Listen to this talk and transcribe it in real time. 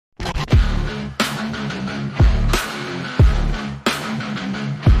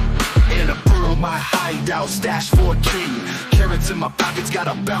hideout, stash for a king. Carrots in my pockets, got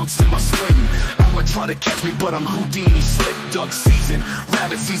a bounce in my swing. I'ma try to catch me, but I'm Houdini, slick. Duck season,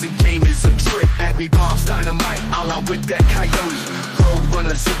 rabbit season, game is a trick. At me bombs, dynamite, all out with that coyote. Road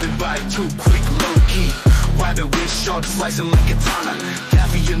runner zipping by too quick, low key. Rabbit with shark slicing like katana.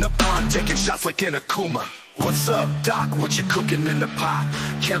 Daffy in the pond, taking shots like in Akuma. What's up, Doc? What you cooking in the pot?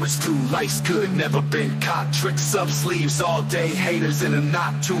 Carrots too, life's good, never been caught. Tricks up sleeves all day, haters in a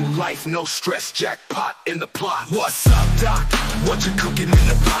knot. Too life, no stress, jackpot in the plot. What's up, Doc? What you cooking in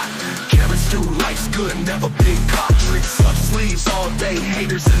the pot? Carrots too, life's good, never been caught. Tricks up sleeves all day,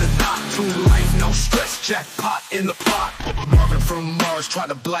 haters in a knot. Too life, no stress, jackpot in the plot. Marvin from Mars try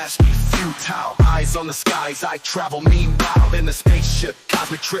to blast me, futile. Eyes on the skies, I travel meanwhile. In the spaceship,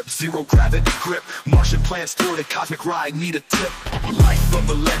 cosmic trip, zero gravity grip. Martian plants through the cosmic ride, need a tip. Life of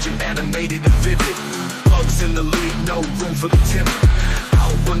a legend, animated and vivid. Bugs in the lead, no room for the timid.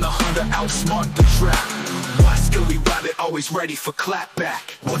 Outrun the hunter, outsmart the trap. Why skilly rabbit, always ready for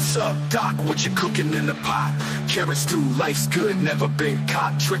clapback. What's up, Doc? What you cooking in the pot? Carrots too, life's good, never been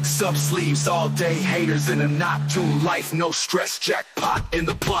caught. Tricks up sleeves all day, haters in a knot. Too life, no stress, jackpot in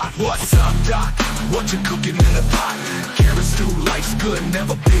the plot. What's up, Doc? What you cooking in the pot? Carrots too, life's good,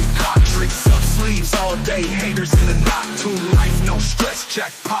 never been caught. Tricks up sleeves all day, haters in a knot. Too life, no stress,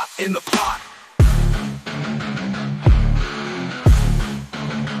 jackpot in the plot.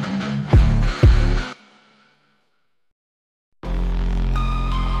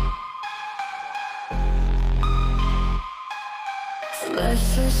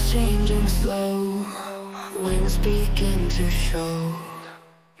 Flesh is changing slow, wings begin to show.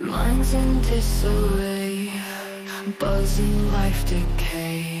 Minds in disarray, buzzing life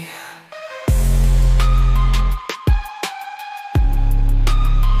decay.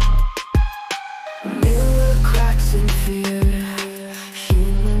 Mirror cracks in fear,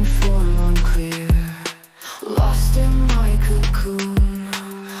 human form unclear. Lost in my cocoon,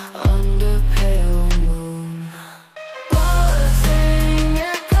 under pale moon. Buzzing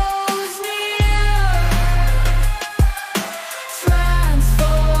echoes near,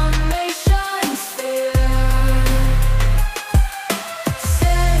 transformation sphere.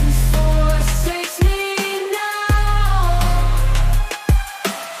 Sense force takes me now,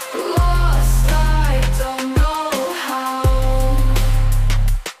 lost I don't know how.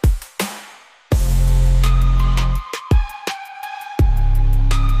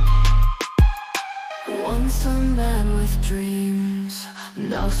 Once a man with dreams,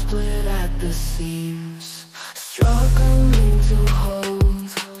 now split at the seams, struggling to hold,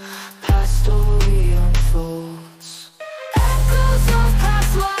 past story unfolds. Echoes of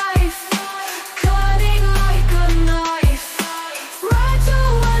past life, cutting like a knife. Right to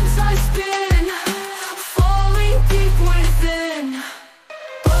whence I spin, falling deep within.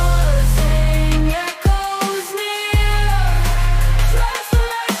 Buzzing echoes near,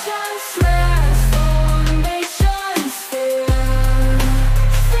 transformation sphere.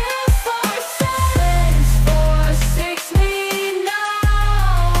 Fear force takes me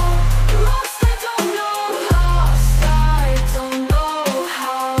now, lost I don't know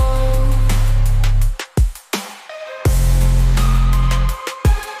how.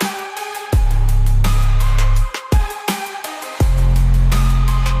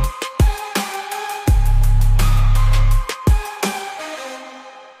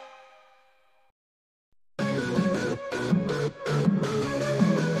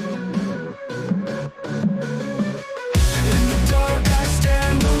 In the dark I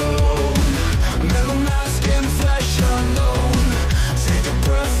stand alone, metal mask and flesh unknown. Take a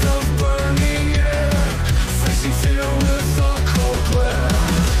breath of burning air, facing fear with a cold glare.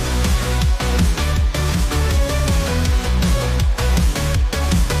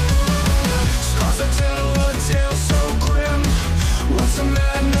 Scars that tell a tale so grim. Once a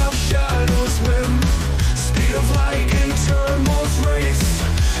man, now shadows swim. Speed of light in turmoil's race.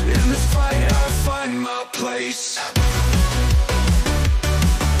 In this fight I find my place.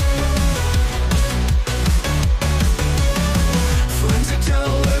 Friends that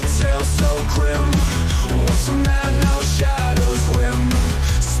tell a tale so grim. Once a man, now shadows whim.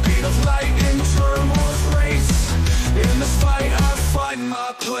 Speed of light in turmoil's race. In this fight I find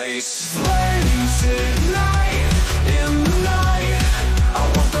my place. Flames ignite in the night. I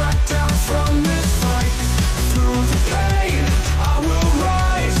won't back down from this fight. Through the pain I will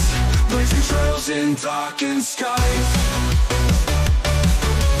rise, blazing trails in darkened skies.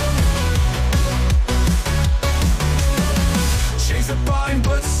 Chains that bind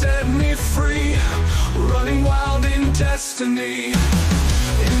but set me free, running wild in destiny.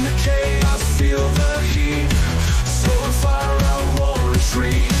 In the chaos feel the heat, soul and fire I won't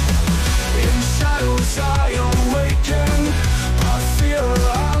retreat. In the shadows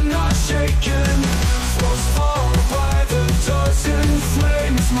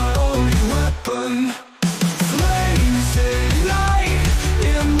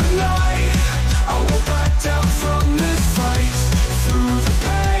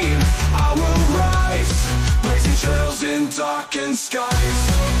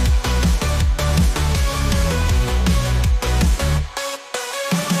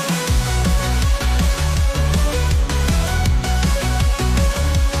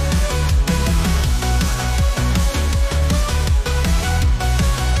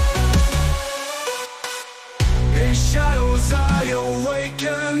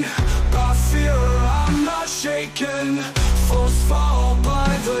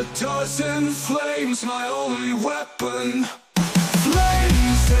dozen flames, my only weapon.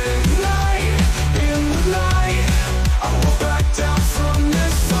 Flames ignite in the night. I won't back down from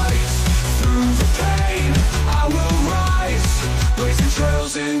this fight. Through the pain, I will rise, blazing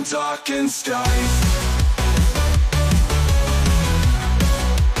trails in darkened skies.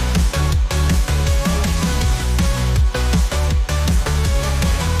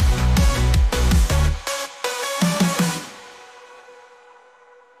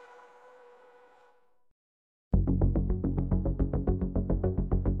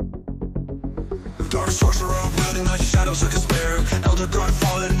 Dark structure of building like shadows of despair. Elder God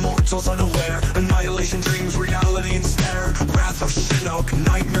fallen, mortals unaware. Annihilation dreams, reality ensnare. Wrath of Shinnok,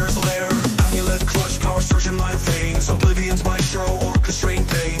 nightmares lair. Amulet clutch, power surge in my veins. Oblivion's maestro, orchestrating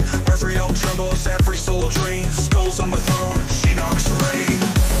pain. Earth realm trembles, every soul drains. Skulls on my throne, Shinnok's reign.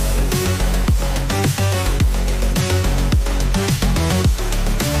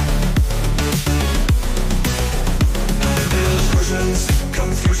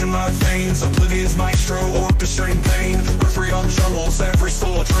 Confusion my veins, oblivion's maestro, orchestrating pain. Earth realm trembles, every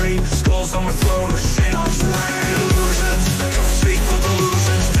soul a drain. Skulls on my throne, Shinnok's reign. Illusions, come speak with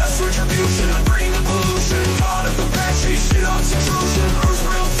illusions. Death's retribution, I bring the pollution. God of the Banshee, Shinnok's intrusion. Earth's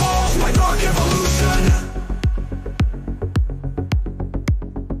realm falls, my dark evolution.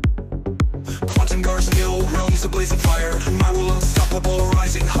 Quantum guards nil, realms ablaze in fire. My will unstoppable,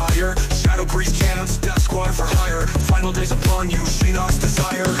 rising higher. Shadow priest cannons, death squad for hire. Final days upon you, Shinnok's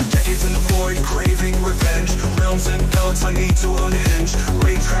desire. Decades in the void, craving revenge. Realms and pellets I need to unhinge.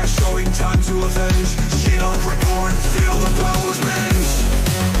 Rain crash showing time to avenge. Shinnok reborn, feel the powers mend.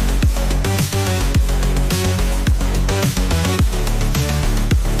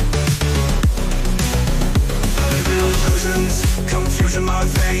 Illusions, confusion my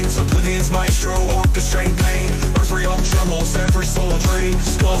veins. Oblivion's maestro, orchestrating pain. Earth realm trembles, every soul a drain.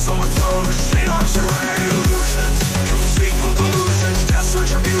 Skulls on my throne, Shinnok's reign. Illusions, come speak with illusions. Death's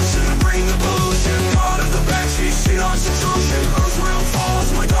retribution, I bring the pollution. God of the Banshee, Shinnok's intrusion. Earth realm falls,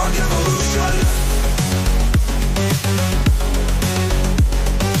 my dark evolution.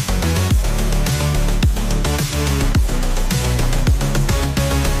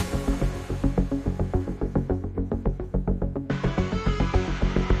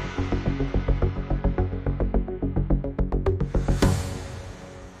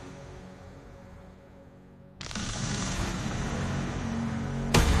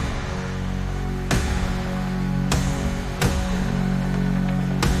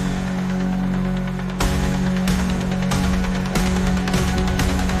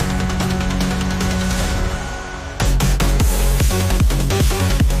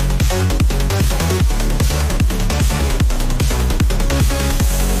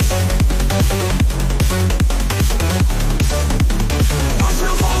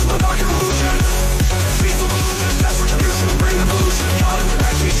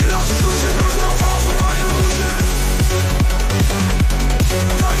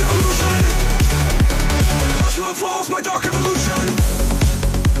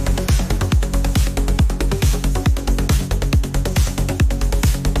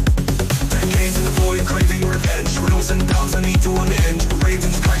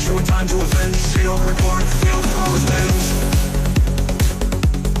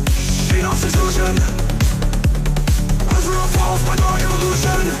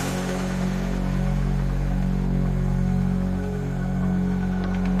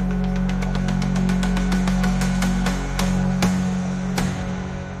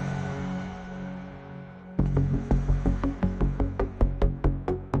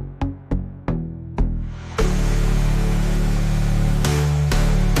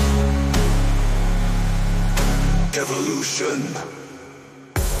 Evolution.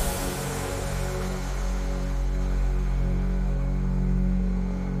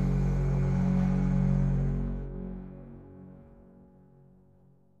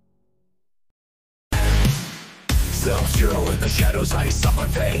 Self-zero in the shadows, ice on my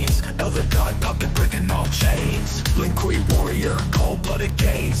veins. Elder God, puppet breaking all chains. Lin-Kui warrior, cold-blooded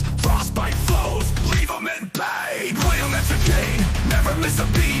gaze. Frostbite flows, leave them in pain. Play them at the game, never miss a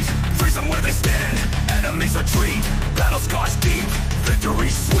beat. Freeze them where they stand, enemies retreat. Battle scars deep, victory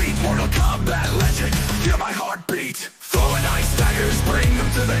sweet. Mortal Kombat legend, hear my heartbeat. Throwing ice daggers, bring them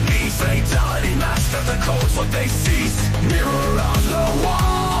to the knees. Fatality master the codes, what they cease. Mirror on the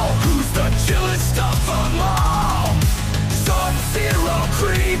wall, who's the chillest stuff on all? Sub-Zero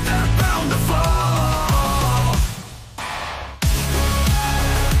creep that bound to fall.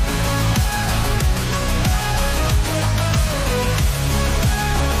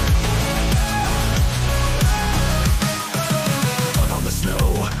 Blood on the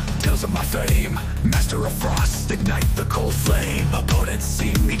snow,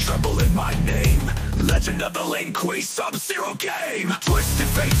 tremble in my name. Legend of the lane queen, Sub-Zero game. Twisted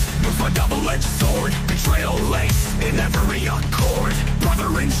fate with my double-edged sword. Betrayal lace in every accord.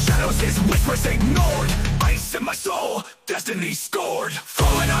 Brother in shadows, his whispers ignored. Ice in my soul, destiny scored.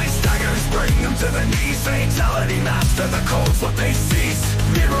 Falling ice daggers, bring them to the knees. Fatality master the codes, what they seize.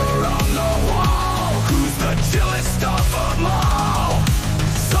 Mirror on the wall, who's the chillest of them all?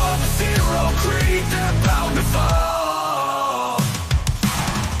 Sub-Zero creed, they're bound to fall.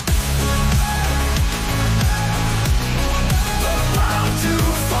 They're bound to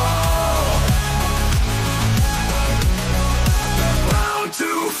fall. They're bound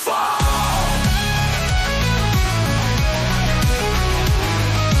to fall.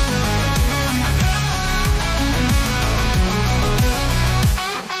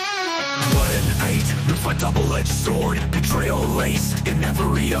 My double-edged sword, betrayal laced in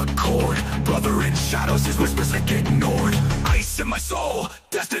every accord. Brother in shadows, his whispers get ignored. Ice in my soul,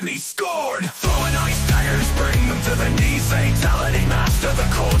 destiny scored. Throwing ice daggers, bring them to the knees. Fatality master the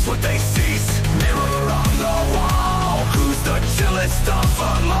codes, what they cease. Mirror on the wall, who's the chillest of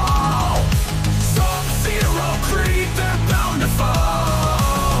them all? Sub-Zero creed, they're bound to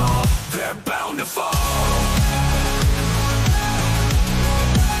fall. They're bound to fall.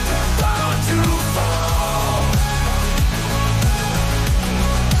 They're bound to fall.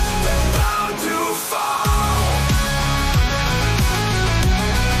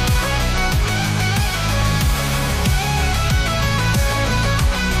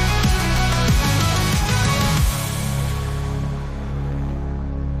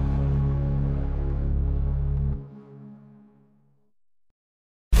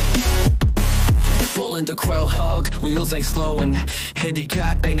 The quail hog, wheels ain't slowing.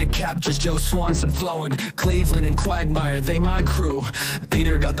 Handicap ain't a cap, just Joe Swanson flowing. Cleveland and Quagmire, they my crew.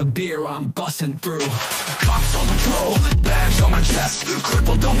 Peter got the beer, I'm busting through. Cops on patrol, bags on my chest.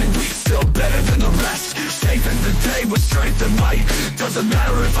 Crippled, don't mean weak, still better than the rest. Saving the day with strength and might. Doesn't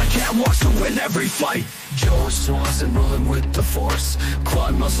matter if I can't walk to win every fight. Joe Swanson rolling with the force.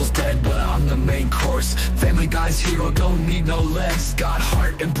 Quad muscles dead, but I'm the main course. Family Guy's hero, don't need no legs. Got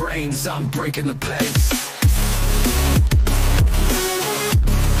heart and brains, I'm breaking the pegs.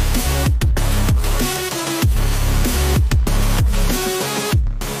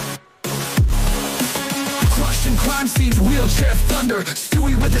 Crushing crime scenes, wheelchair thunder.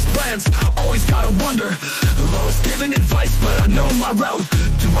 Stewie with his plans, always gotta wonder. Lowe's giving advice, but I know my route.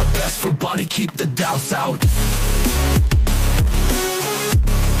 Do my best for Bonnie, keep the doubts out.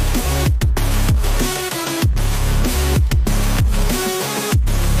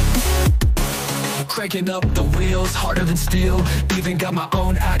 Cranking up the wheels, harder than steel. Even got my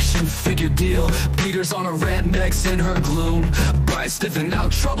own action figure deal. Peter's on a rant, Meg's in her gloom. Bright sniffing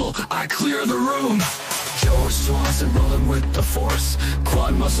out trouble, I clear the room. Joe Swanson rolling with the force.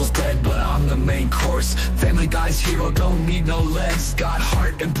 Quad muscles dead, but I'm the main course. Family Guy's hero, don't need no legs. Got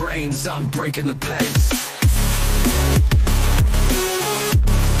heart and brains, I'm breaking the pegs.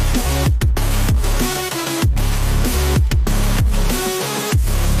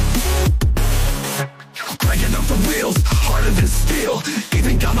 Harder than steel,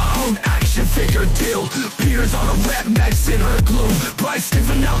 even got my own action figure deal. Peter's on a rap, Meg's in her gloom. Bright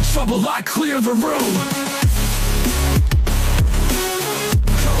sniffing out trouble, I clear the room.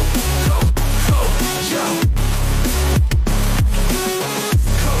 Go, go, go, Joe.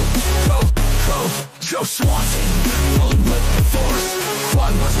 Go, Joe Swanson, rolling with the force.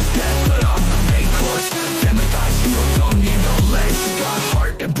 Quad muscles dead, but I'm the main course. Family Guy's hero, don't need no legs. Got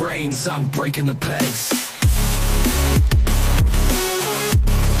heart and brains, I'm breaking the pegs.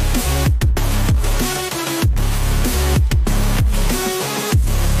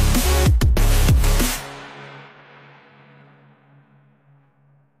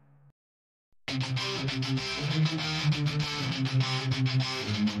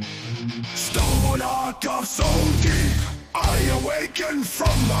 Stone arc of so deep, I awaken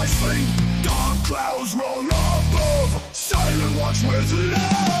from my sleep. Dark clouds roll above, silent watch with love.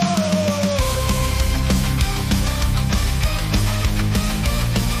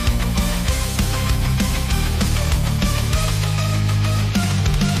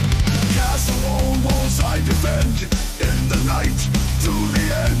 Castle walls I defend, in the night to the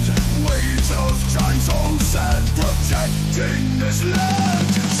end. Weight of time so sad, protecting this land.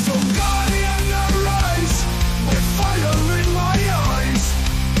 So guardian arise, with fire in my eyes.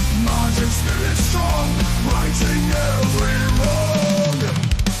 Martyr spirit strong, righting every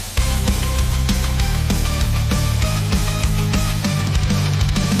wrong.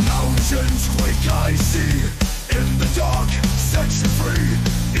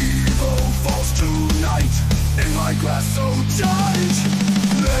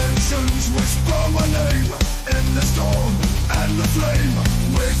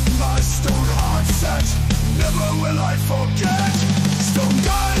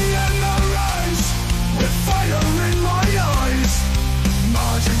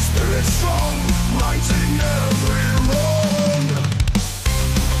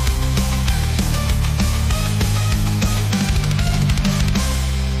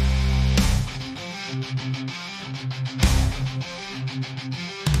 Mountains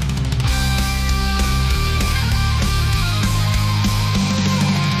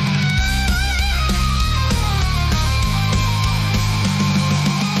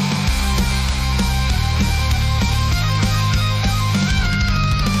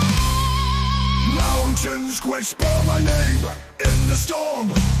whisper my name in the storm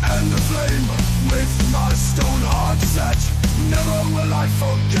and the flame. With my stone heart set, never will I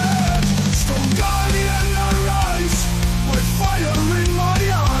forget. Strong guardian arise, with fire in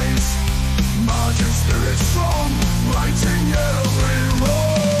my eyes. Mountain spirit strong, righting every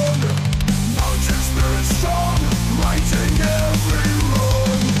wrong. Mountain spirit strong, righting every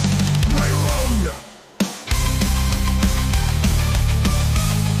wrong. Right wrong.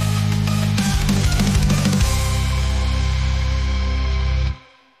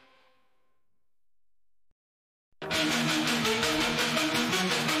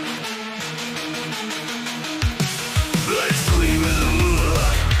 Lights gleam in the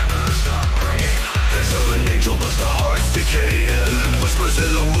moonlight. There's of an angel, but the heart's decaying. Whispers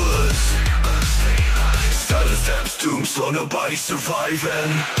in the woods. Silent steps, tombstone, nobody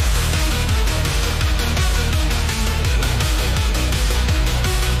surviving.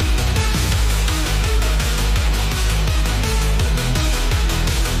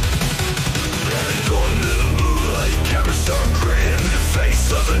 Gone in the moonlight, cameras start grin.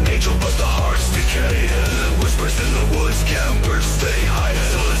 Face of an angel, but the heart's decaying. Whispers in the woods, campers stay hiding.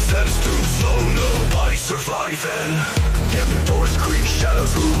 Silent steps, tombstone, nobody surviving. Cabin doors creak,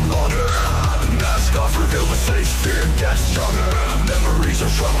 shadows loom longer. Mask off, reveal the face, fear gets stronger. Memories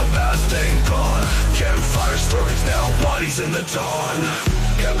are from a past, ain't gone. Campfire stories now, bodies in the dawn.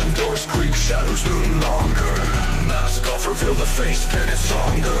 Cabin doors creak, shadows loom longer. Mask off, reveal the face, fear gets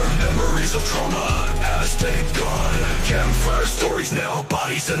stronger. Memories of trauma, past ain't gone. Campfire stories now,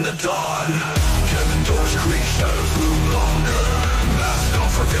 bodies in the dawn. Cabin doors creak, shadows loom longer. Mask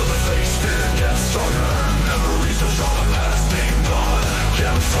off, reveal the face, fear gets stronger. Memories of trauma, past ain't gone.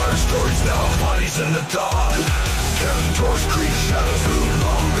 Campfire stories now, bodies in the dawn. Cabin doors creak, shadows loom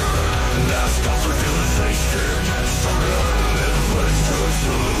longer. Mask off, reveal the face, fear gets stronger. Memories too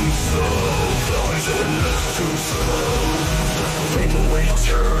slow, flowing in this too slow. Fame away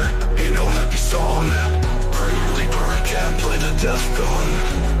turn, ain't no happy song. Pretty Reaper can't play the death gun.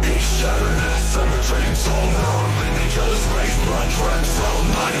 Each shattered, summer trading song wrong. Angels raise blood, trends from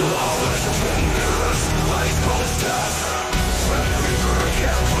mighty law. Fingers, light calls death. Pretty Reaper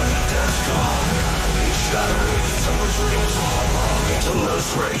can't play the death gun. Each shattered, summer trading song wrong. Angels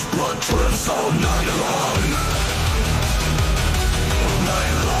raise blood, trends all night long.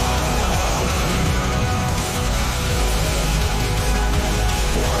 Night long.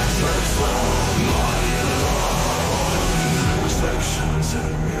 Reflections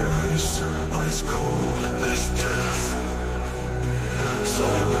and mirrors, ice cold as death.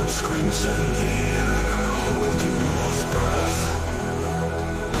 Silence screams in the air, holding lost breath.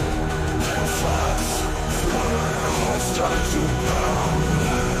 Then flats, flutter, hearts start to pound.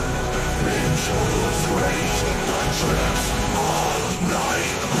 Angels rage, like traps, all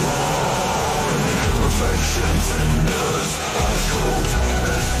night long. Reflections and mirrors, ice cold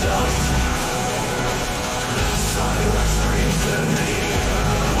as death. Silence screams in the air,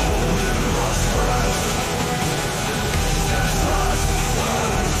 holding lost breath. Then flats,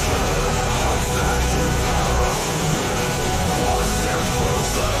 flutter, hearts start to pound. Walls get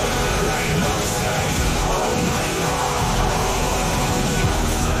closer, rain no stay all night long.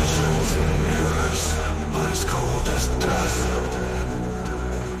 Reflections and mirrors, ice cold as death.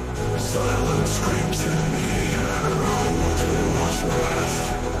 Silence screams in the air, holding lost breath.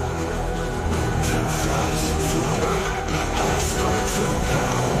 Then flats, flutter, hearts start to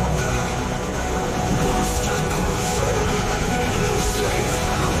pound. Walls get closer, rain no stay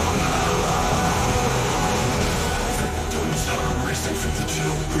all night long. Victims are racing through the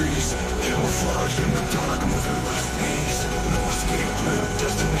chill breeze. Camouflage in the dark, moving with ease. No escape, live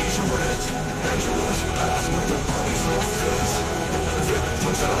destination red. Angels pass with their bodies no fits.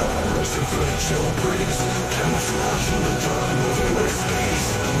 Victims are racing through the chill breeze. Camouflage in the dark, moving with ease.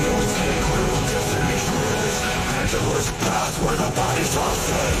 No escape, live destination red. Angels pass where the bodies are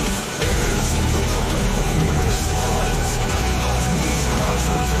fed. Is the moment of silence. Often these crowds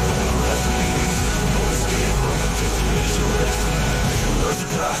will turn resonate. No escape, live destination red. Angels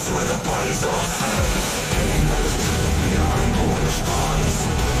pass where the bodies are fed. Pain that is driven beyond no response.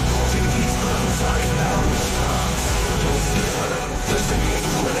 Causing these clouds right now response. Don't fear,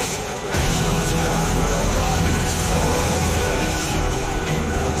 destination red. Angels pass where the bodies fall.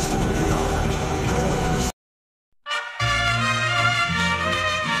 Angels beyond no response.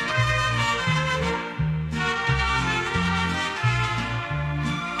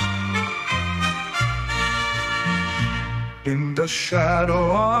 In the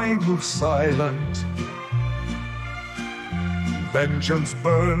shadow I move silent. Vengeance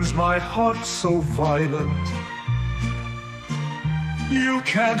burns my heart so violent. You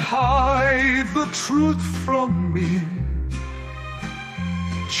can't hide the truth from me.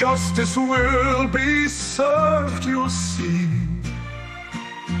 Justice will be served, you'll see.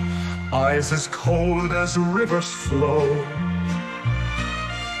 Eyes as cold as rivers flow.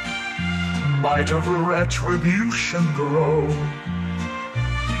 Might of retribution grow.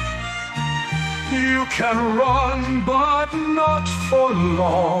 You can run, but not for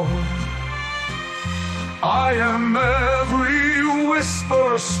long. I am every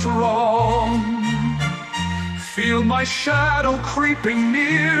whisper strong. Feel my shadow creeping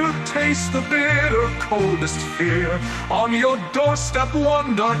near. Taste the bitter, coldest fear. On your doorstep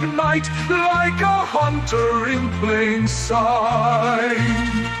one dark night, like a hunter in plain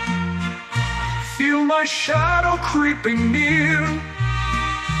sight. Feel my shadow creeping near.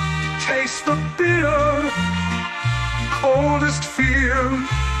 Taste the bitter, coldest fear.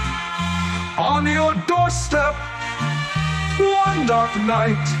 On your doorstep one dark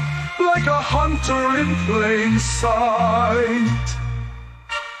night, like a hunter in plain sight.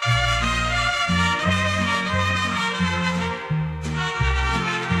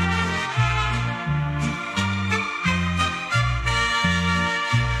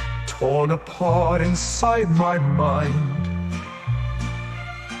 Torn apart inside my mind.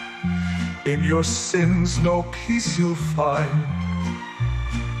 In your sins no peace you'll find.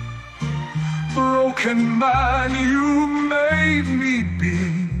 Broken man you made me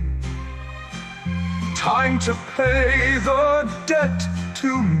be. Time to pay the debt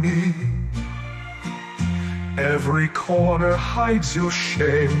to me. Every corner hides your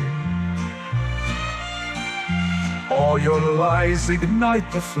shame. All your lies ignite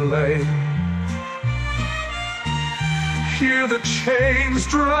the flame. Hear the chains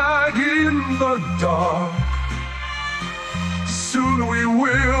drag in the dark. Soon we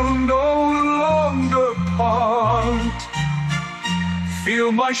will no longer part.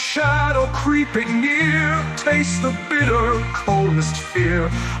 Feel my shadow creeping near. Taste the bitter, coldest fear.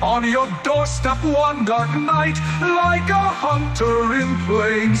 On your doorstep one dark night, like a hunter in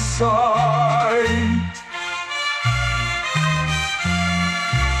plain sight.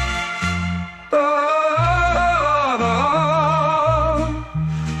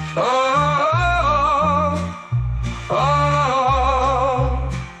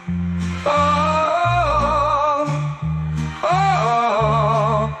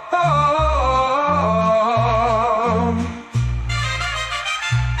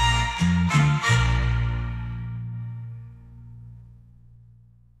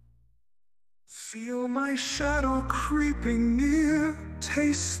 Feel my shadow creeping near.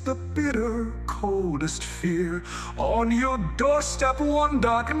 Taste the bitter, coldest fear. On your doorstep one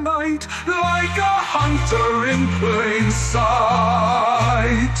dark night, like a hunter in plain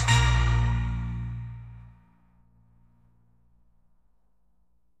sight.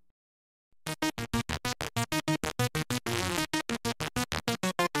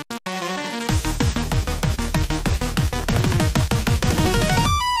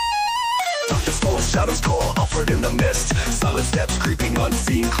 Shadows call, offered in the mist. Silent steps creeping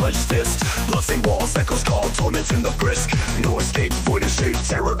unseen, clenched fist. Bloodstained walls, echoes call, torment in the brisk. No escape, void and shade,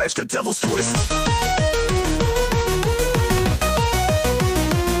 terror etched a devil's twist.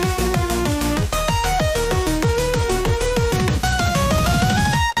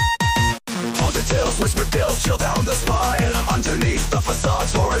 Haunted tales, whispered tales, chill down the spine. Underneath the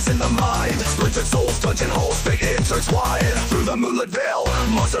facades, horrors in the mind. Splintered souls, dungeon holes, fate intertwined. Through the moonlit veil,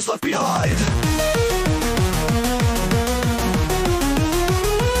 monsters left behind.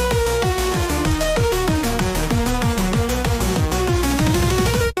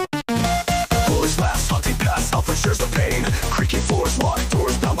 Foolish laughs, haunting past, Alfred shares the pain. Creaking floors, locked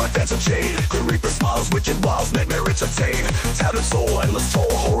doors, bound by phantom chain. Grim Reaper smiles, wicked wiles, nightmare entertain. Tattered soul, endless toll,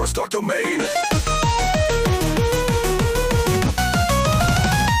 horror's dark domain.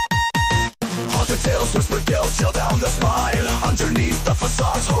 Tales, whispered tales, chill down the spine. Underneath the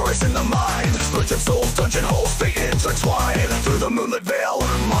facades, horrors in the mind. Splintered souls, dungeon holes, fate intertwined. Through the moonlit veil,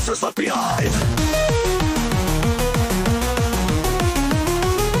 monsters left behind.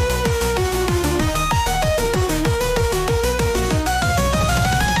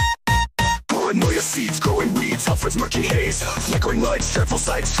 Paranoia seeds, growing weeds, Alfred's murky haze. Flickering lights, dreadful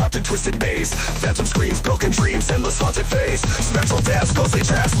sights, trapped in twisted maze. Phantom screams, broken dreams, endless haunted phase. Spectral dance, ghostly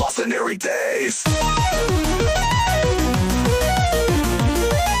trance, lost in eerie days.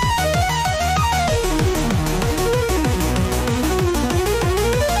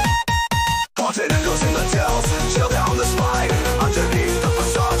 Haunted echoes in the dells, chill down the spine.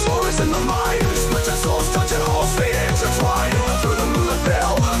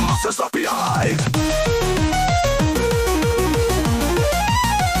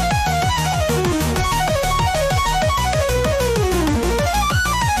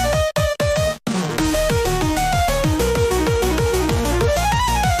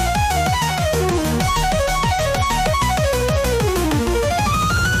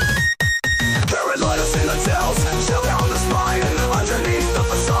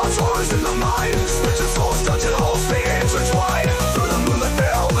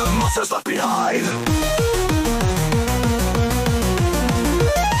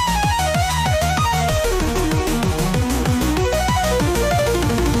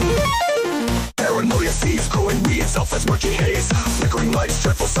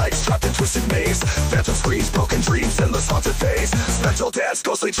 dance,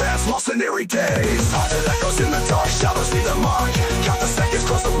 ghostly trance, lost in eerie days. Haunted echoes in the dark, shadows leave their mark. Count the seconds,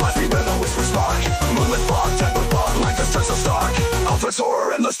 cross the lines, we where the whispers spark. Moonlit fog, dead with fog, light just turns so stark. Alpha's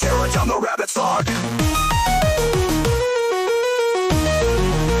horror, endless terror down the rabbit's arc.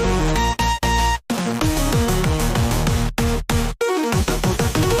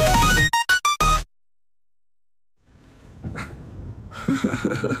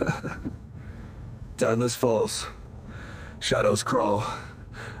 Downless falls, shadows crawl,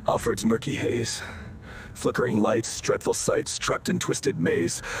 Alfred's murky haze. Flickering lights, dreadful sights, trapped in twisted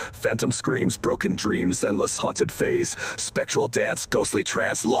maze. Phantom screams, broken dreams, endless haunted phase. Spectral dance, ghostly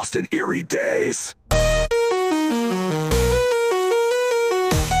trance, lost in eerie days.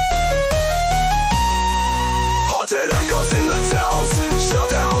 Haunted echoes in the tells, shut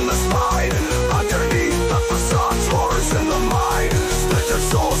down the spine. Underneath the facades, horrors in the mind. Splintered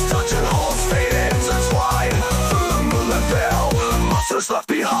souls touching halls, fate intertwine. Through the moonlit veil, monsters left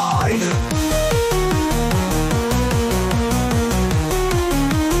behind.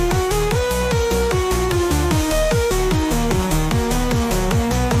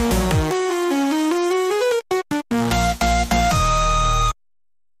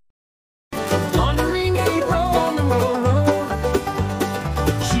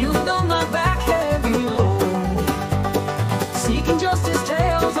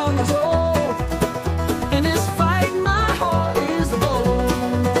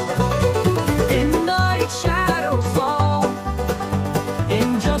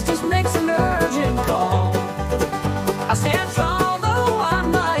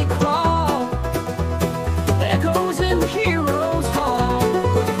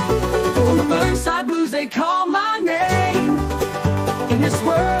 They call my name in this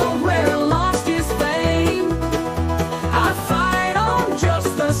world where lost is fame. I fight on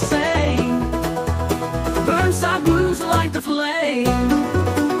just the same. Burnside blues like the flame.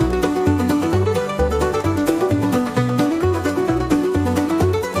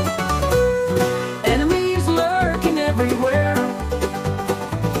 Enemies lurking everywhere.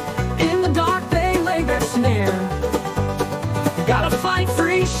 In the dark they lay their snare. Gotta fight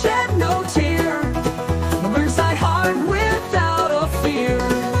free, shed no tear. Burnside heart without a fear.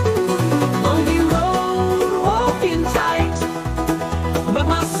 Lonely road, walking tight, but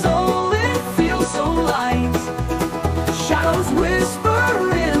my soul, it feels so light. Shadows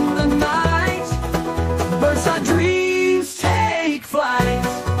whisper in the night. Burnside dreams take flight.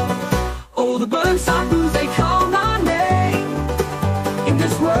 Oh, the Burnside blues, they call my name. In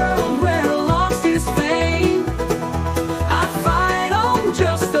this world where lost is fame, I fight on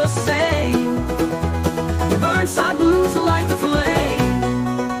just the same. Burnside blues like the flame.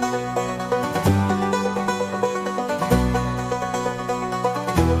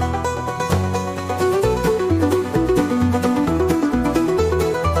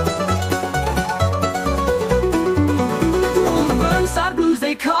 Oh, the Burnside blues,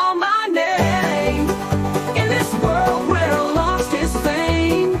 they call my name. In this world where lost is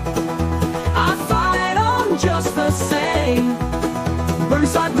fame, I fight on just the same.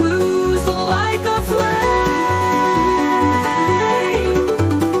 Burnside blues like a flame.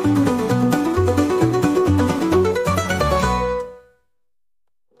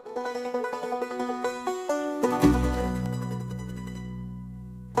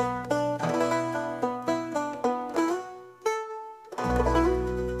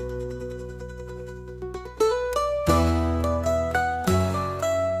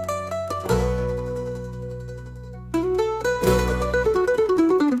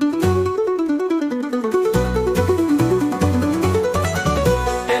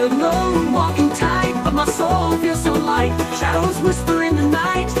 My soul feels so light. Shadows whisper in the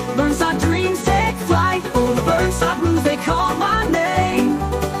night. Burnside dreams take flight. Oh, the Burnside blues, they call my name.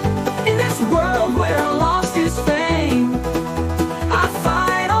 In this world where lost is fame, I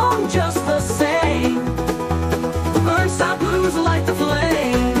fight on just the same. Burnside blues like the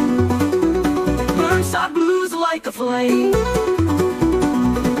flame. Burnside blues like the flame.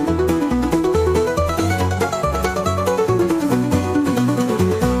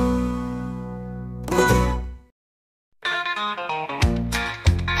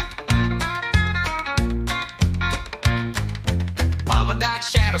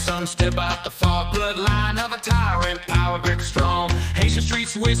 Sun step out the fog, bloodline of a tyrant, power grip strong. Haitian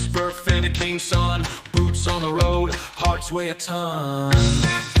streets whisper, faded king sun. Boots on the road, hearts weigh a ton.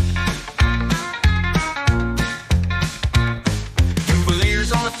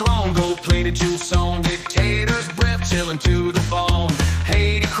 Cavaliers on the throne, gold-plated juice on. Dictator's breath chilling to the bone.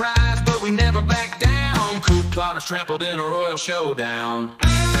 Haiti cries, but we never back down. Coup plotters trampled in a royal showdown.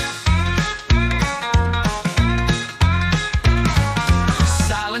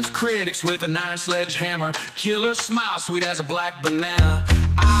 critics with an iron sledgehammer. Killer smile, sweet as a black banana.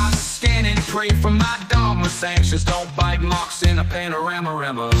 I scan and pray for my dogma. Sanctions don't bite, marks in a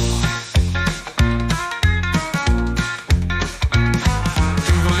panorama.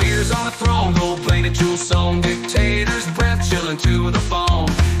 Cavaliers on the throne, gold-plated jewel song. Dictators, breath chilling to the bone.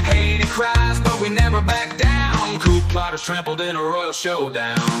 Hated cries, but we never back down. Coup plotters trampled in a royal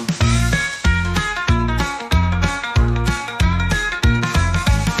showdown.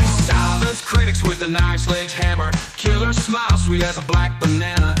 Critics with an iron sledgehammer. Killer smile, sweet as a black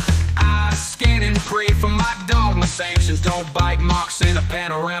banana. I scan and pray for my dogma. Sanctions don't bite, marks in a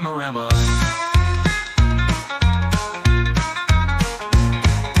panorama.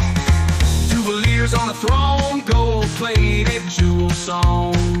 Cavaliers on the throne, gold-plated jewel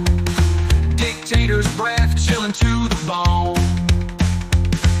song. Dictator's breath chilling to the bone.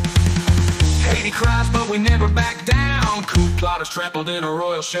 Haiti cries, but we never back down. Coup plotters trampled in a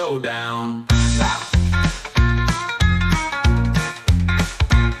royal showdown.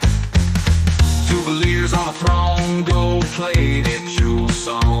 Cavaliers on the throne, gold-plated jewel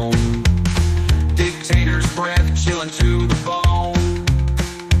song. Dictator's breath chilling to the bone.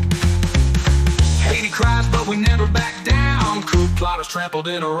 Haiti cries, but we never back down. Coup plotters trampled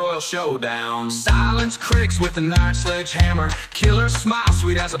in a royal showdown. Silence critics with an iron sledgehammer. Killer smile,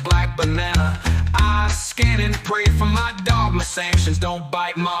 sweet as a black banana. I scan and pray for my dogma. Sanctions don't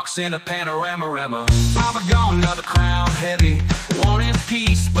bite, marks in a panorama. Papa gone, another crown heavy. Wanted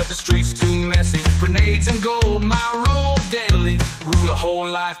peace, but the streets too messy. Grenades and gold, my role deadly. Rule a whole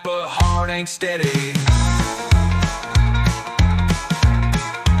life, but heart ain't steady.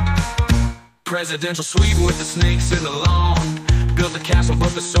 Presidential suite with the snakes in the lawn. Built a castle,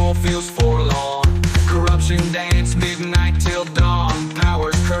 but the soul feels forlorn. Corruption dance, midnight till dawn.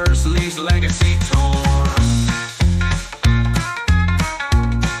 Power's curse leaves legacy torn.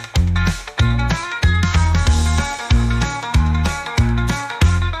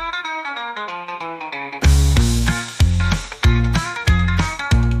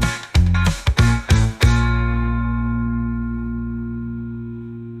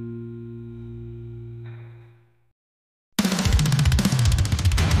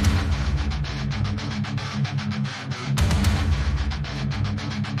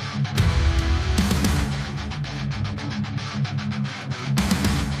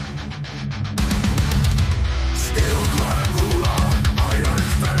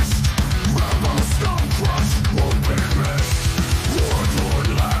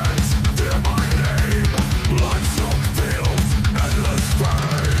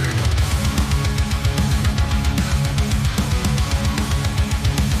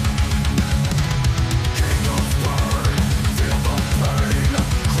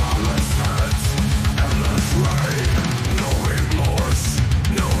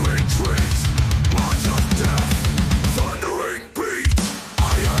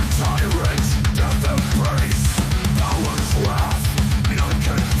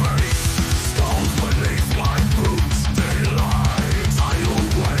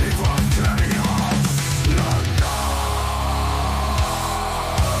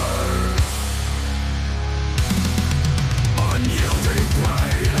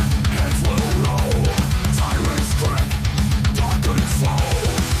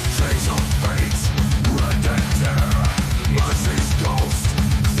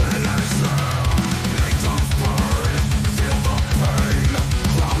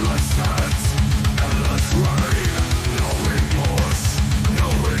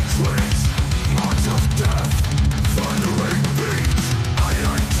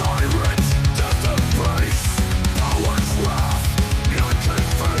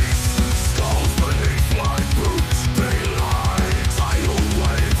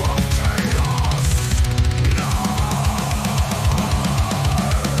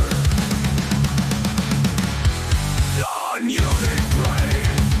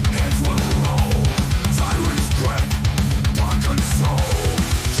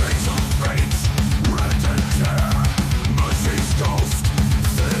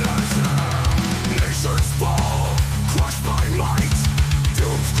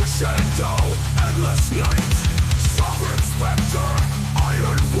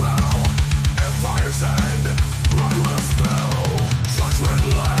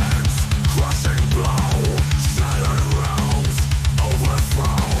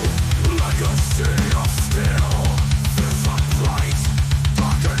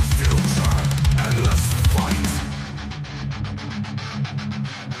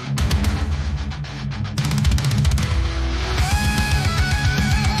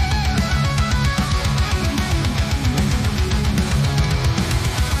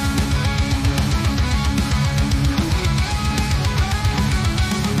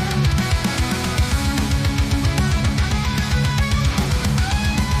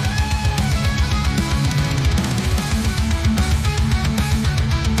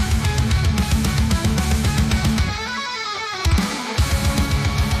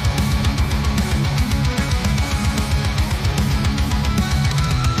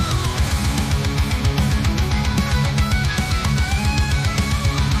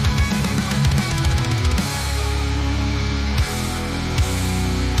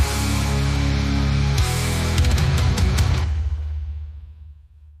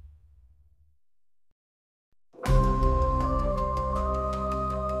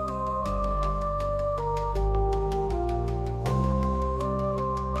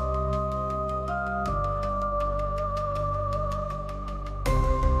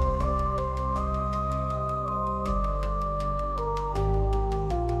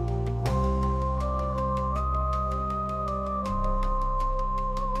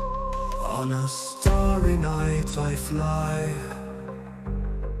 On a starry night I fly,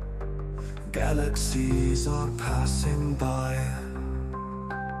 galaxies are passing by,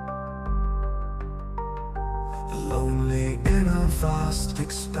 lonely in a vast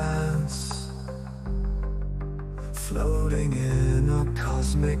expanse, floating in a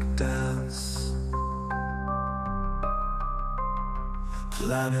cosmic dance.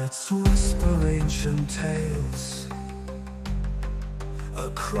 Planets whisper ancient tales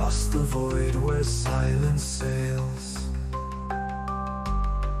across the void where silence sails.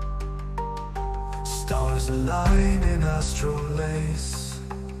 Stars align in astral lace,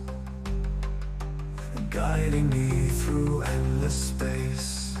 guiding me through endless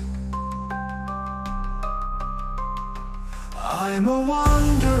space. I'm a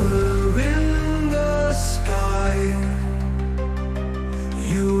wanderer in the sky,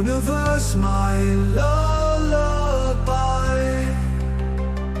 universe my lullaby.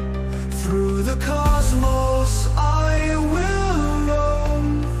 Through the cosmos I will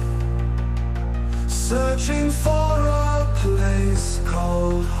roam, searching for a place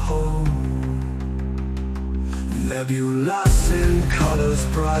called home. Nebulas in colors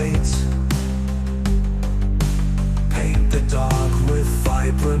bright paint the dark with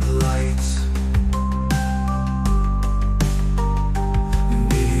vibrant light.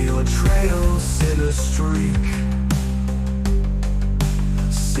 Meteor trails in a streak,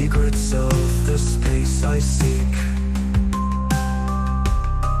 secrets of the space I seek.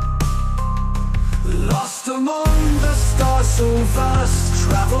 Lost among the stars so vast,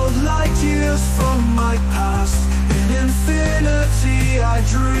 traveled light years from my past. In infinity I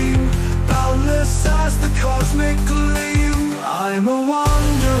dream, boundless as the cosmic gleam. I'm a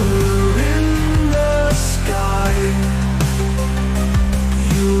wanderer in the sky,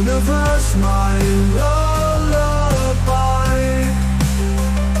 universe my lullaby.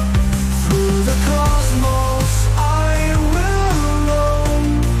 Through the cosmos I will roam,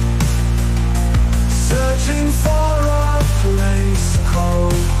 searching for a place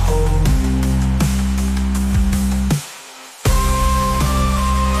called home.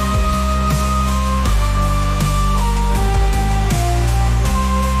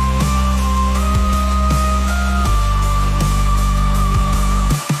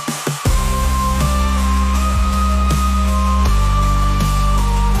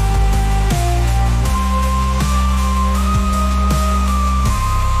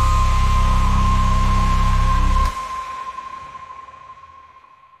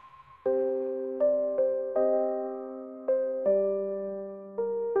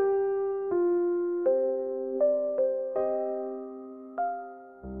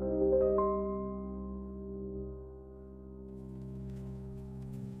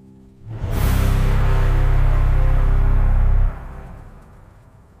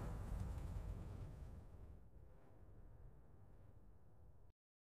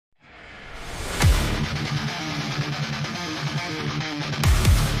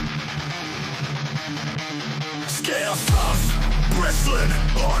 Scales tough, bristling,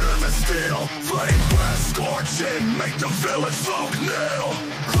 harder than steel. Flame breath scorching, make the village folk kneel.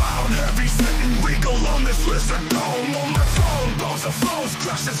 Cloud heavy, sitting weak along this lizard dome. On my throne, bones of foes,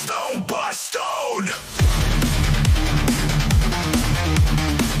 crushing stone by stone.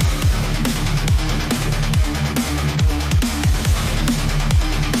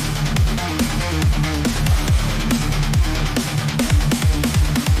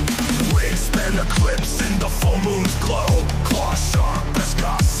 Eclipse in the full moon's glow, claw sharp as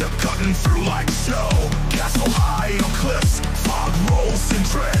gossip cutting through like snow. Castle high on cliffs, fog rolls in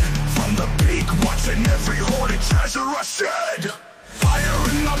dread. From the peak, watching every hoarded treasure I shed. Fire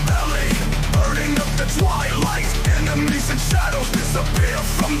in my belly, burning up the twilight. Enemies and shadows disappear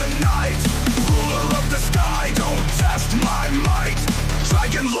from the night. Ruler of the sky, don't test my might.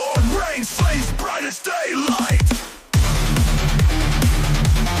 Dragon Lord reigns, flames bright as daylight.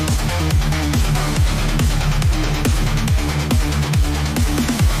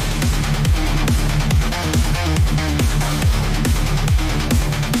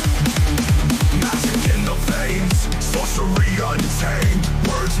 Sorcery untamed,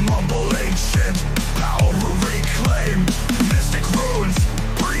 words mumble ancient, power reclaimed. Mystic runes,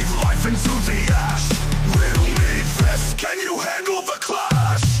 breathe life into the ash. Riddle me this, can you handle the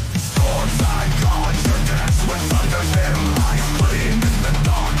clash? Storms I conjure, dance with thunder's hymn. Eyes gleam in the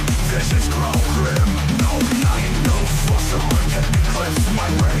dark, visions grow grim. No night, no sorcerer can eclipse my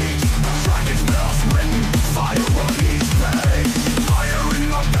rage. Dragon spells written, fire on each page. Fire in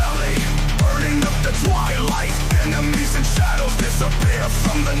my belly, burning up the twilight. Enemies and shadows disappear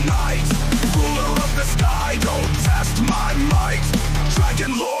from the night. Ruler of the sky, don't test my might.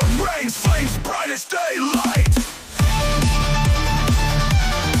 Dragon Lord reigns, flame as daylight.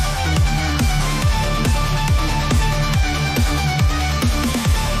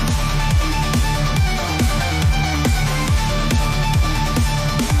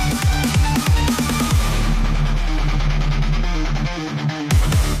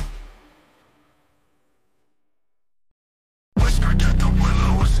 Whisper to the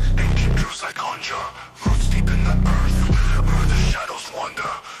willows, ancient truths I conjure. Roots deep in the earth, where the shadows wander.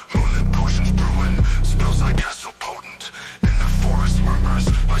 Moonlit potions brewing, spells I cast so potent. In the forest murmurs,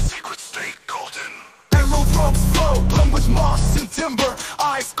 my secret state golden. Emerald ropes flow, hung with moss and timber.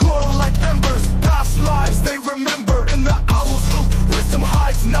 Eyes glow like embers, past lives they remember. In the owl's hoop, wisdom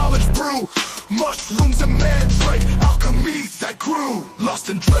hides, knowledge brew. Mushrooms and mandrake, alchemy that grew. Lost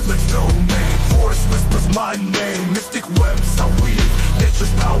in dreadless domain, forest whispers my name. Mystic webs I weave,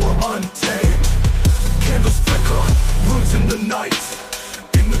 nature's power untamed. Candles flicker, runes in the night.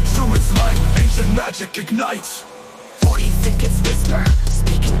 In the druid's light, ancient magic ignites. 40 thickets whisper,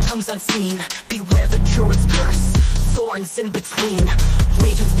 speaking tongues unseen. Beware the druid's curse, thorns in between.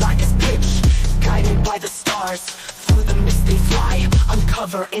 Regions black as pitch, guided by the stars. Through the mist they fly,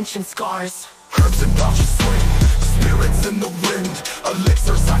 uncover ancient scars. Herbs and pouches swing, spirits in the wind.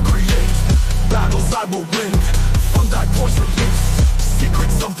 Elixirs I create, battles I will win. Fungi pours release,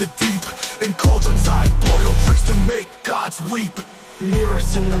 secrets of the deep. In cauldrons I boil tricks to make gods weep.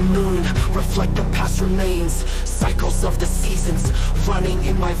 Mirrors in the moon reflect the past remains. Cycles of the seasons running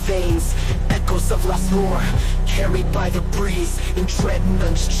in my veins. Echoes of lost lore carried by the breeze. In dread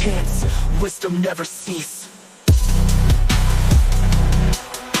nuns chants, wisdom never cease.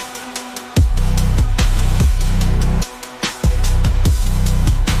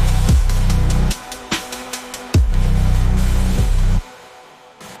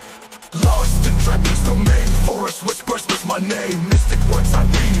 Lost in Dragon's domain, forest whispers with my name. Mystic words I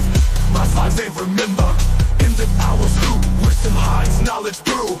weave, last lives they remember. In the hours who wisdom hides, knowledge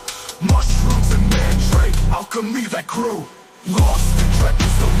brew. Mushrooms and mandrake, alchemy that grew. Lost in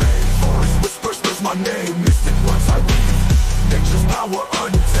Dragon's domain, forest whispers with my name. Mystic words I weave, nature's power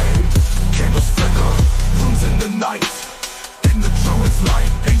untamed. Candles flicker, runes in the night. In the druid's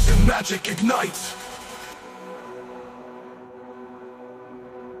light, ancient magic ignites.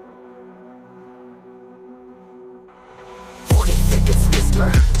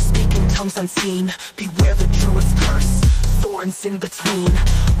 Speaking tongues unseen, beware the druid's curse. Thorns in between,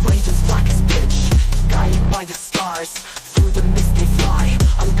 regions black as pitch, guided by the stars. Through the mist they fly,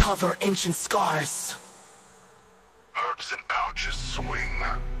 uncover ancient scars. Herbs and pouches swing,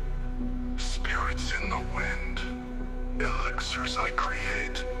 spirits in the wind. Elixirs I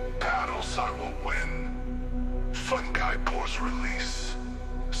create, battles I will win. Fungi pores release,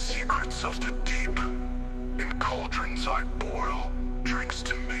 secrets of the deep. In cauldrons I boil, drinks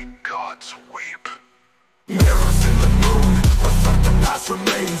to make gods weep. Mirrors in the moon, reflect the past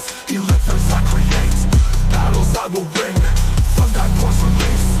remains. Elixirs I create, battles I will win. Fungi pores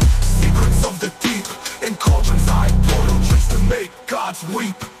release, secrets of the deep. In cauldrons I boil, drinks to make gods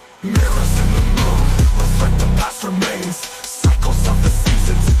weep. Mirrors in the moon, reflect the past remains. Cycles of the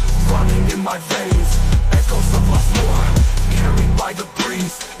seasons, running in my veins. Echoes of lost lore, carried by the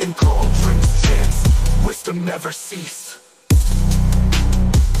breeze. In cauldrons chants, wisdom never cease.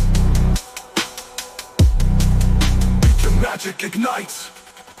 Beacon magic ignites.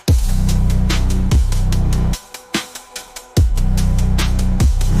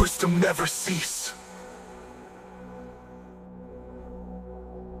 Wisdom never cease.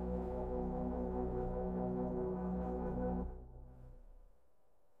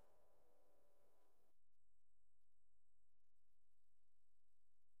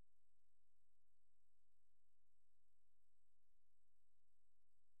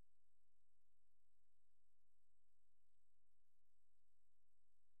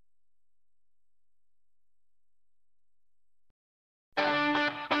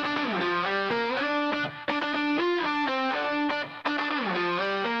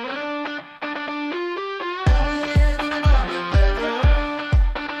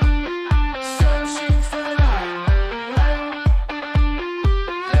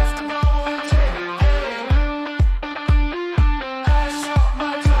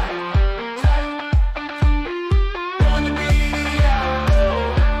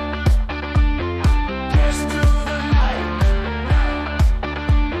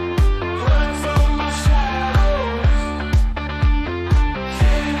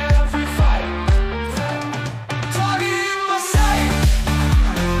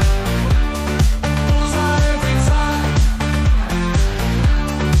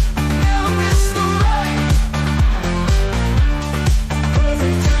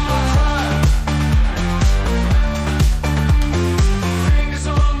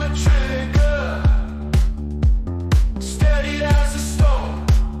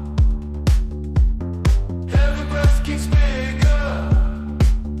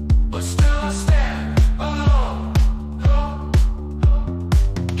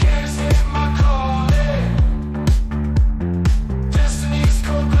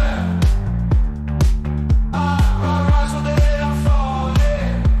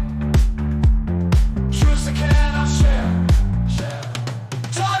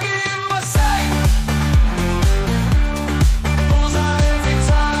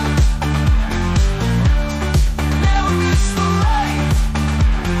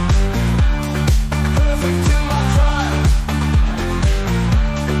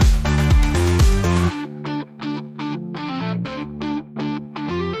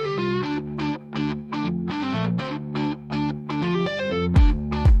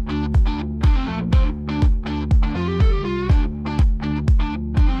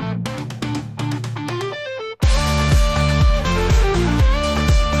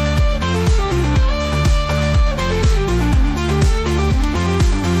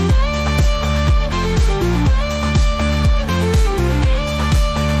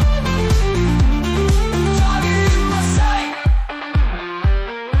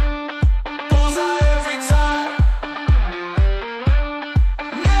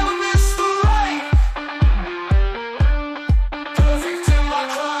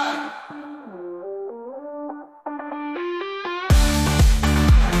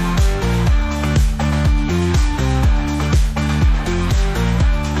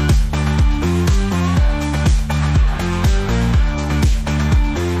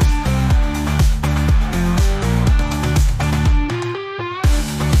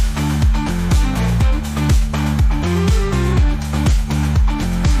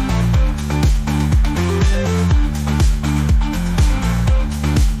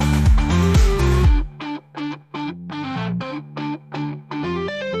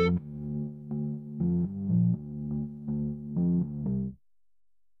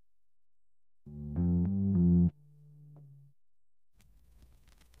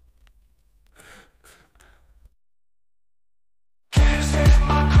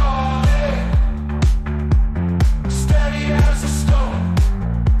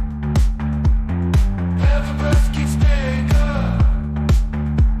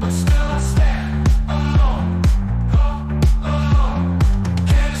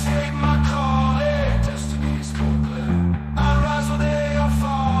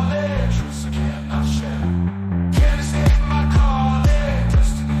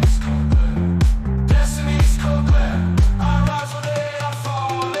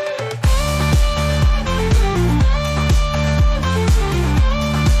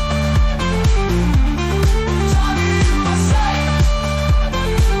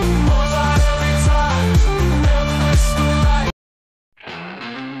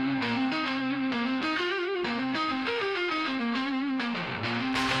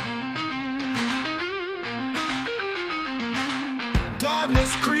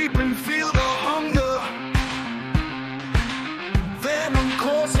 Darkness creeping, feel the hunger. Venom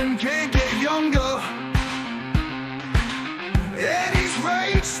coursing, can't get younger. Eddie's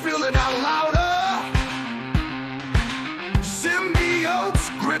rage spilling out louder.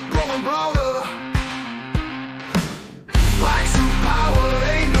 Symbiotes grip growing broader. Like some power,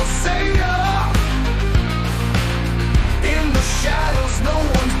 ain't no savior. In the shadows, no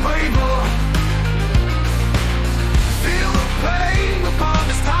one's braver. Feel the pain, the bond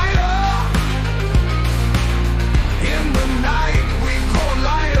is tighter. In the night, we grow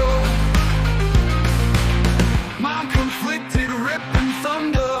lighter. Mind conflicted, ripping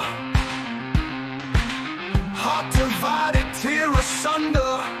thunder. Heart divided, tear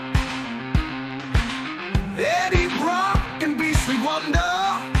asunder. Eddie Brock and beastly wonder.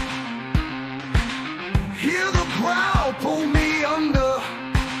 Hear the growl, pull me under.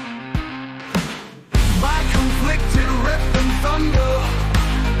 My conflicted, ripping thunder.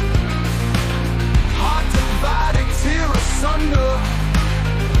 Heart divided, tear asunder.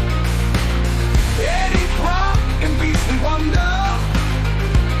 Eddie Brock and beastly wonder.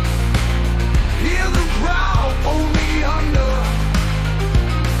 Hear the growl, pull me under.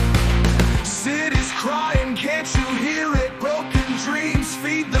 Cities crying, can't you hear it? Broken dreams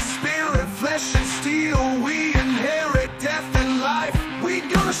feed the spirit. Flesh and steel, we inherit. Death and life, we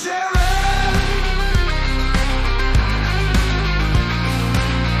gonna share it.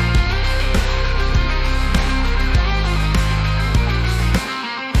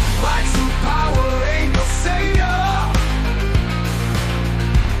 Like some power, ain't no savior.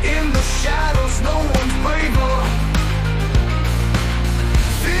 In the shadows, no one's braver.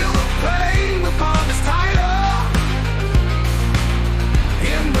 Feel the pain, the bond is tighter.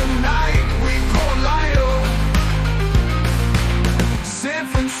 In the night, we grow lighter. San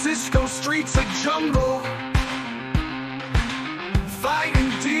Francisco streets a jungle.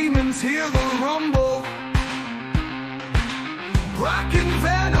 Fighting demons, hear the rumble. Rock and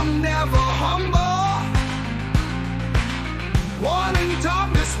venom, never humble. One in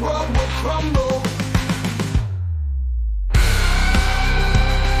darkness, world will crumble.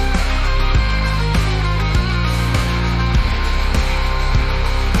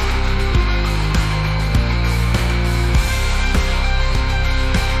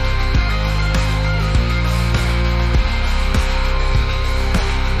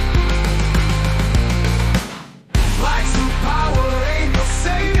 Like some power, ain't no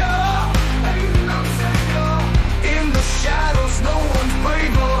savior. In the shadows, no one's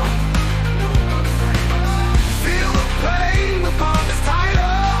braver. Feel the pain, the bond is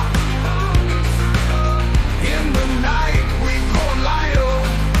tighter. In the night, we grow lighter.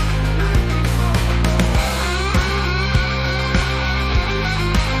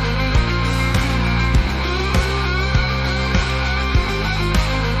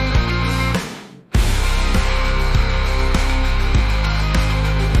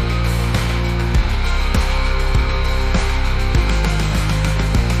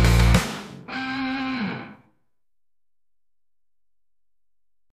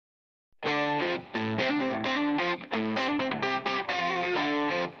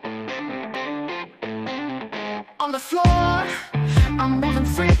 On the floor, I'm moving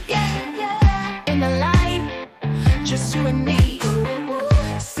free, yeah. In the light, just you and me.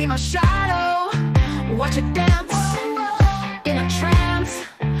 See my shadow, watch it dance. In a trance,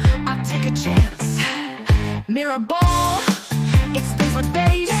 I take a chance. Mirror ball, it stays for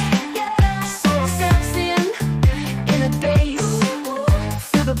days. Soul dancing in a daze.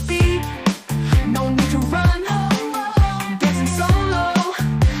 Feel the beat, no need to run. Dancing solo,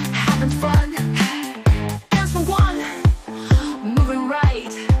 having fun. Dance for one, moving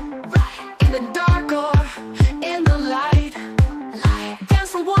right. In the dark or in the light.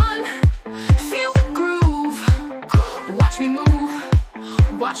 Dance for one, feel the groove. Watch me move,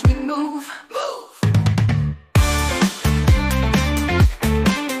 watch me move.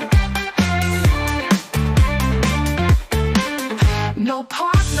 No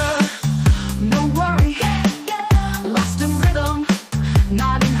partner, no worry. Lost in rhythm,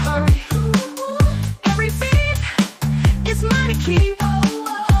 not in hurry. Every beat is mine to keep.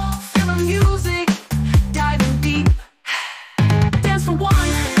 Feel the music, diving deep. Dance for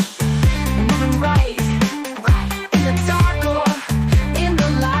one, moving right. In the dark or in the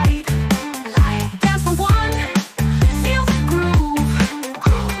light. Dance for one, feel the groove.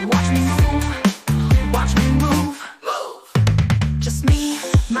 Watch me move, watch me move. Just me,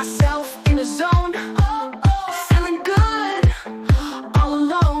 myself in the zone. Feeling good, all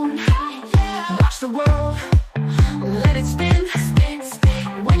alone. Watch the world, let it spin.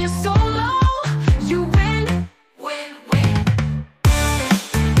 When you're solo, you win.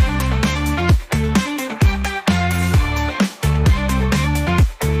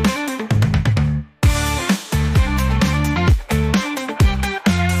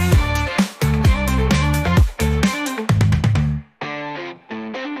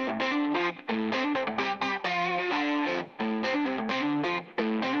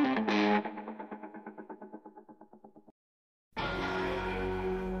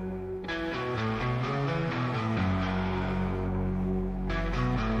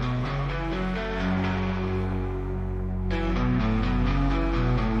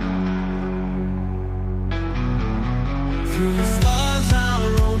 Through the stars I'll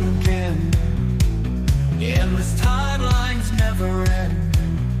roam again. Endless timelines never end.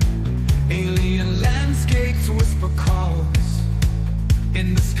 Alien landscapes whisper calls.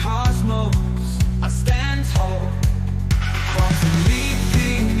 In this cosmos I stand tall. Crossing,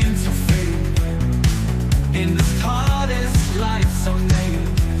 leaping into fate. In this TARDIS lights are made.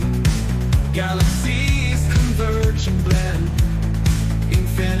 Galaxies converge and blend.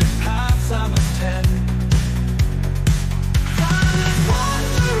 Infinite paths I must tend. Timeless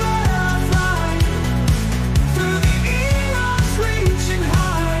wanderer I fly. Through the eons reaching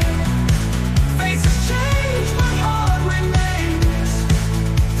high. Faces change but heart remains.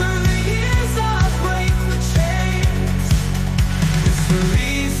 Through the years I break the chains.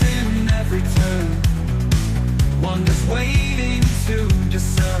 Mysteries in every turn. Wonders waiting to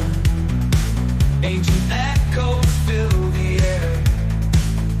discern. Ancient echoes fill the air.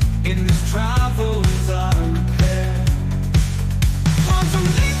 In this travels I repair. Quantum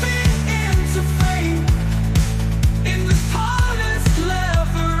leaping into fate. In this TARDIS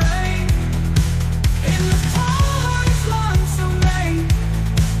labyrinth. In this TARDIS lungs of made.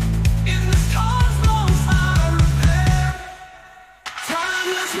 In this cosmos I repair.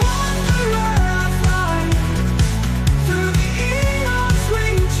 Timeless wanderer I fly. Through the eons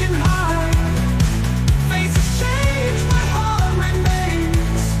reaching high. Faces change but heart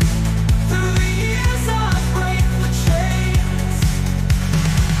remains. Through the years I break the chains.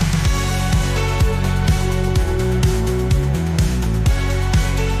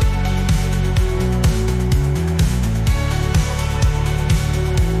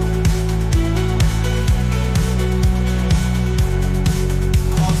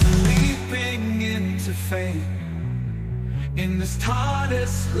 Pausing, leaping into fate. In this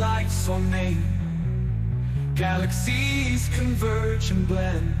TARDIS lights are made. Galaxies converge and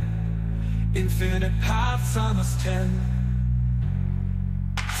blend. Infinite paths I must tend.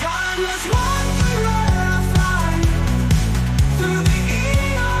 Timeless wanderer I fly. Through the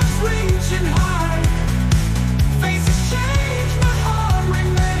eons reaching high. Faces change but heart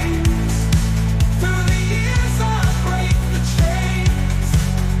remains. Through the years I break the chains.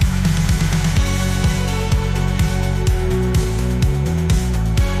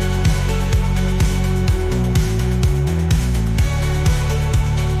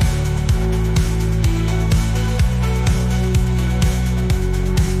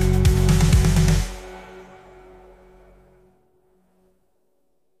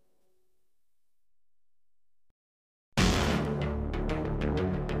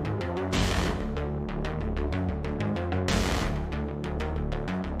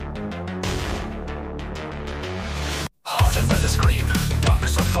 Haunted by the scream,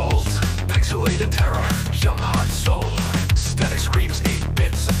 darkness unfolds. Pixelated terror, young heart soul. Static screams, 8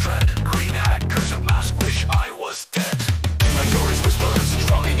 bits of dread. Green hat, curse of mask, wish I was dead. Minorities whispers,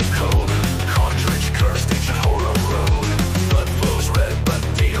 drawing in code. Cartridge cursed, ancient horror road. Blood flows red, but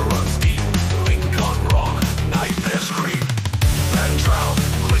data runs deep. Link gone wrong, nightmares creep. And drown,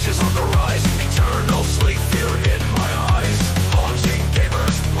 glitches on the rise. Eternal sleep, fear in my eyes. Haunting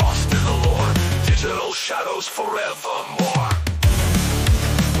gamers, lost in the lore. Digital shadows forevermore.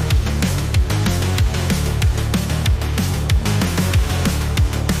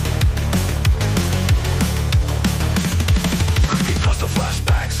 Because the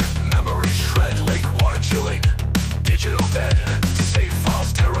flashbacks, memories shred, lake water chilling. Digital dead, save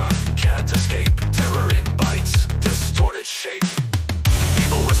files, terror can't escape. Terror in bites, distorted shape.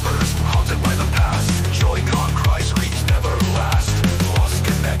 Evil whispers, haunted by the past. Joy gone, cry screams never last. Lost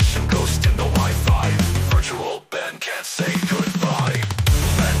connection, ghost in the Wi-Fi. Virtual Ben can't say goodbye.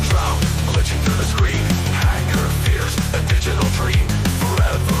 Ben drowned, glitching through the screen. Hacker fears, a digital dream.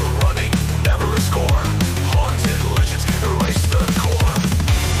 Forever running, never a score. Haunted legends, erase the core.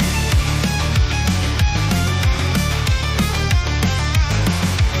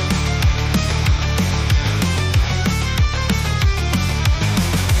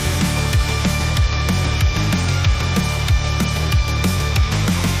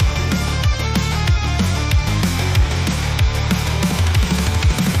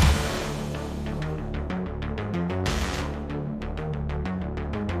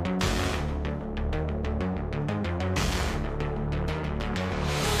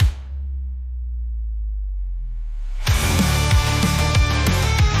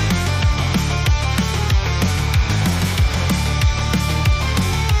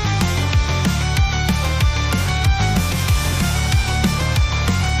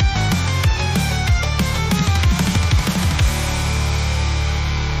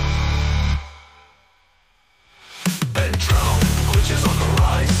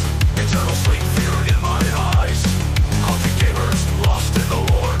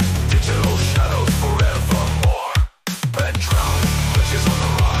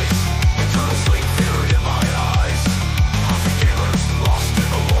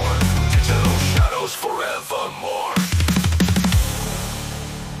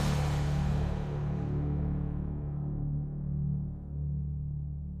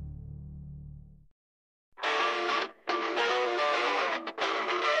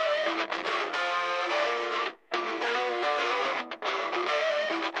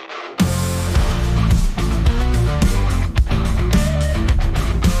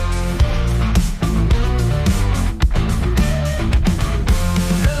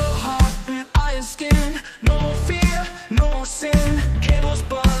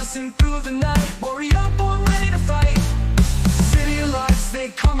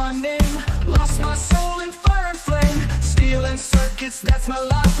 That's my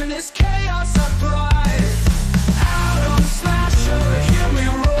life in this chaos I thrive. Atom smasher, hear me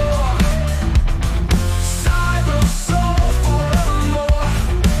roar. Cyber soul forevermore.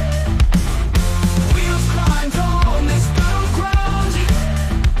 Wheels grind on this battleground.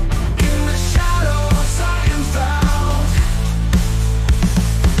 In the shadows I am found.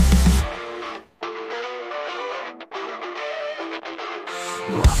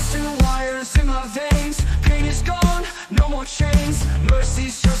 Rusting wires in my veins. Pain is gone, no more chains.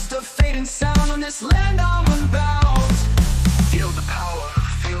 Mercy's just a fading sound. On this land I'm unbound. Feel the power,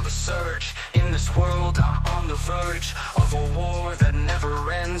 feel the surge. In this world I'm on the verge of a war that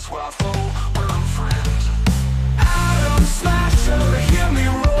never ends. Where I foe, where I'm friend. Atom smasher, hear me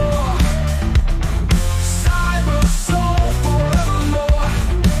roar. Cyber soul forevermore.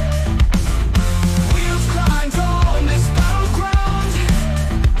 Wheels grind on this battleground.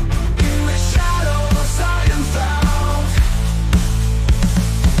 In the shadows I am found.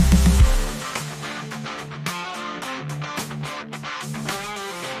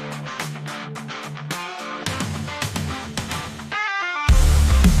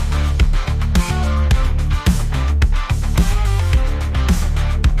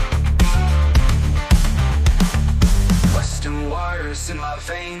 Western wires in my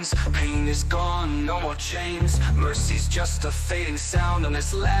veins. Pain is gone, no more chains. Mercy's just a fading sound. On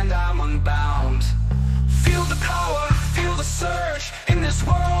this land I'm unbound. Feel the power, feel the surge. In this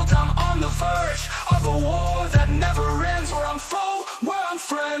world I'm on the verge of a war that never ends. Where I'm foe, where I'm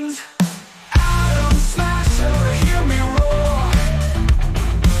friend. Atom smasher, hear me roar.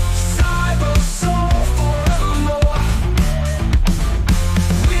 Cyber soul forevermore.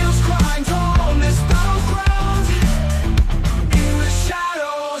 Wheels grind on this battleground. In the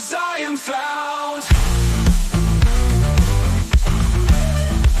shadows I am found.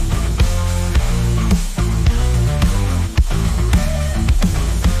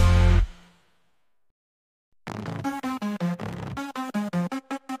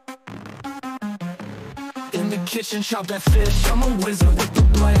 In the kitchen, chop that fish. I'm a wizard with the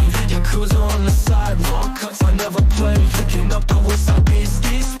blade. Yakuza on the sidewalk, cuts I never play. Picking up the wasabi,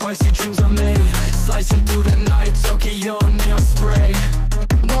 these spicy dreams are made. Slicing through the night, Tokyo neon spray.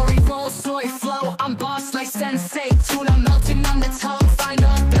 Nori roll, soy flow, I'm boss like sensei. Tuna melting on the tongue, find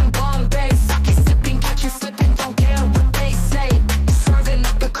up in Bombay. Sake sipping, catch you slipping, don't care what they say. Serving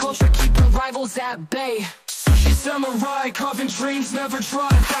up the culture, keeping rivals at bay. Sushi samurai, carving dreams never dry.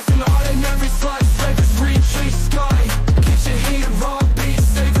 Packing art in every slice, flavors reach each sky. Kitchen heat, raw beats,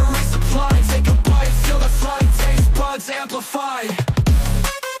 savory supply. Take a bite, feel the flight, taste buds amplified.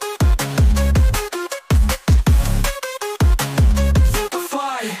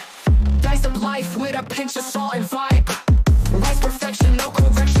 Simplify. Dice of life with a pinch of salt and vibe. Rice perfection, no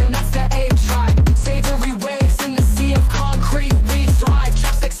correction, that's the aim tribe. Savory waves in the sea of concrete, we thrive.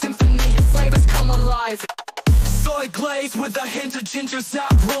 Chopstick symphony, flavors come alive. Soy glaze with a hint of ginger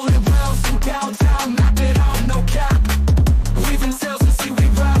sap. Rolling rounds in downtown, map it out, no cap. Weaving sails and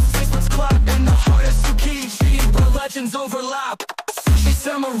seaweed wraps. Facebook's clap in the heart of Tsukiji, where legends overlap. Sushi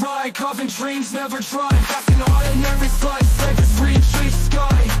samurai, carving dreams never dry. Packing art in every slice, flavors reach each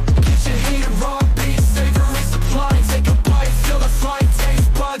sky. Kitchen heat, raw beats, savory supply. Take a bite, feel the flight,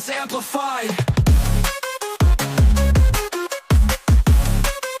 taste buds amplified.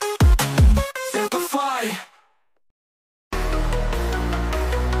 Simplify.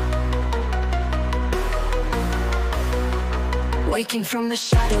 Waking from the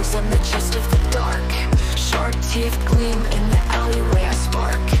shadows on the chest of the dark. Sharp teeth gleam in the alleyway I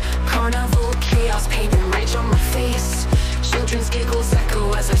spark. Carnival chaos, pain and rage on my face. Children's giggles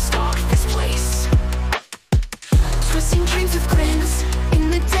echo as I stalk this place. Twisting dreams with grins in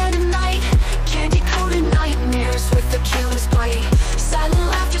the dead of night. Candy-coated nightmares with the killer's bite. Silent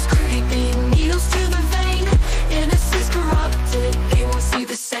laughter's creeping, needles to the vein. Innocence corrupted, they won't see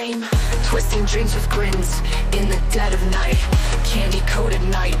the same. Twisting dreams with grins in the dead of night. Candy-coated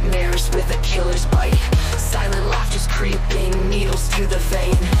nightmares with a killer's bite. Silent laughter's creeping, needles to the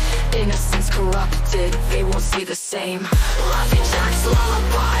vein. Innocence corrupted, they won't see the same. Laughing jacks,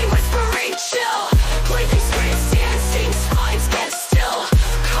 lullaby, whispering chill. Plaything screams, dancing spines, get still.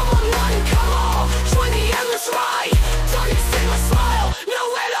 Come on one, come all, join the endless ride. Darkness in my smile,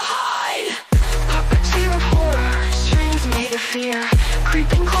 nowhere to hide. Puppeteer of horror, strings made of fear.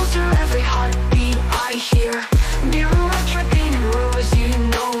 Creeping closer, every heartbeat I hear. Mirror dripping in rose, you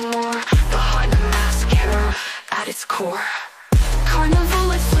know more. Behind the mascara, at its core. Carnival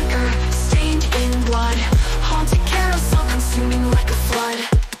like flicker, stained in blood. Haunted carousel consuming like a flood.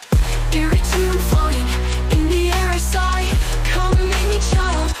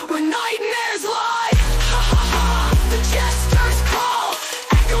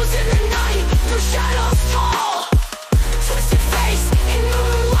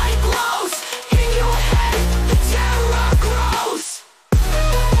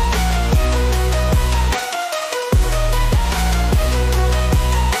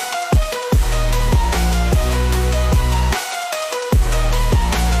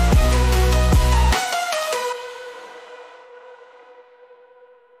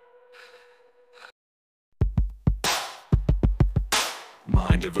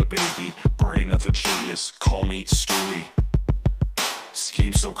 a baby, brain of a genius, call me Stewie.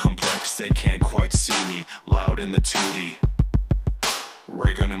 Scheme so complex they can't quite see me, loud in the 2D.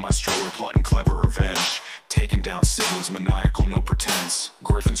 Ray gun in my stroller, plotting clever revenge. Taking down siblings, maniacal, no pretense.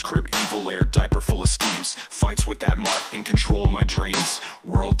 Griffin's crib, evil air, diaper full of schemes. Fights with that mutt, in control of my dreams.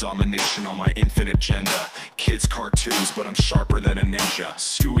 World domination on my infinite agenda. Kids cartoons, but I'm sharper than a ninja.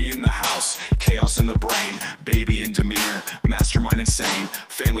 Stewie in the house, chaos in the brain. Baby in demeanor, mastermind insane.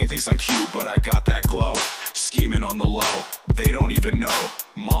 Family thinks I'm cute, but I got that glow. Scheming on the low, they don't even know.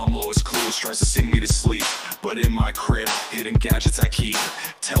 Mom low is clueless, tries to sing me to sleep. But in my crib, hidden gadgets I keep.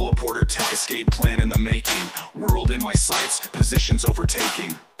 Teleporter, tech escape plan in the making. World in my sights, positions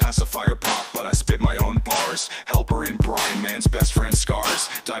overtaking. Pacifier pop, but I spit my own bars. Helper in Brian, man's best friend scars.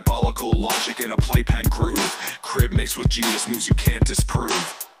 Diabolical logic in a playpen groove. Crib mixed with genius moves you can't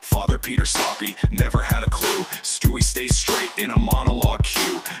disprove. Father Peter sloppy, never had a clue. Stewie stays straight in a monologue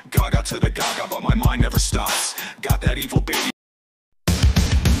cue. Gaga to the gaga, but my mind never stops. Got that evil baby.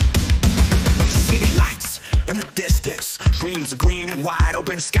 City lights in the distance, dreams of green and wide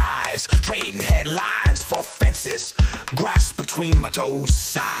open skies. Trading headlines for fences, grass between my toes,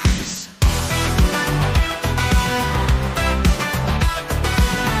 sighs.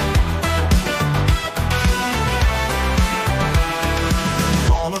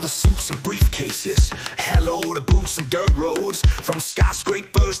 All of the suits and briefcases, hello to boots and dirt roads. From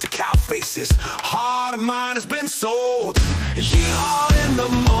skyscrapers to cow faces, heart of mine has been sold. Yeehaw in the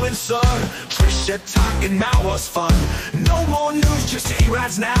morning sun, Trisha talking now was fun. No more news, just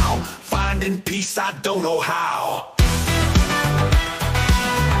A-Rides now. Finding peace, I don't know how.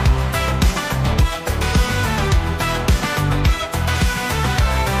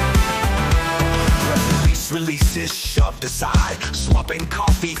 Releases shoved aside, swapping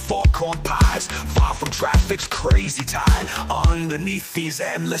coffee for corn pies. Far from traffic's crazy tide, underneath these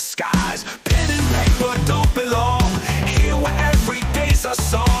endless skies. Pen and paper don't belong here where every day's a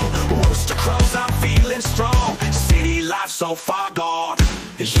song. Rooster crows, I'm feeling strong. City life so far gone.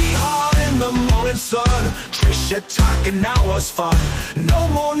 Yeehaw in the morning sun, Trisha talking now was fun. No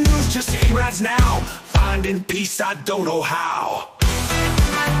more news, just A-Rides now. Finding peace, I don't know how.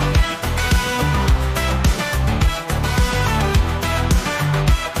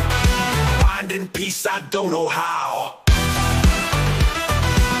 In peace, I don't know how.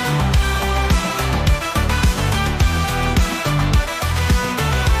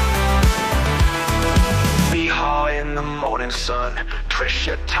 Yeehaw in the morning sun,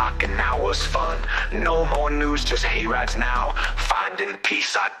 Trisha talking now was fun. No more news, just A-Rides now. Finding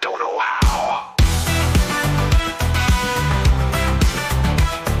peace, I don't know how.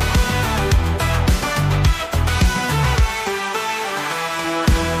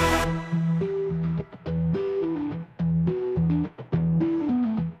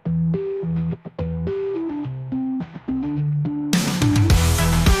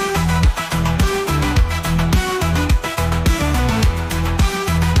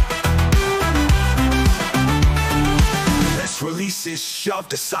 Is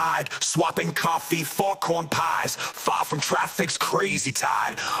shoved aside, swapping coffee for corn pies. Far from traffic's crazy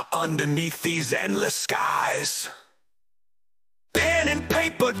tide, underneath these endless skies. Pen and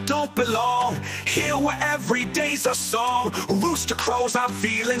paper don't belong here where every day's a song. Rooster crows, I'm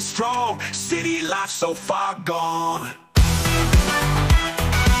feeling strong. City life so far gone.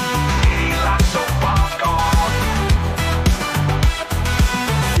 City life so far gone.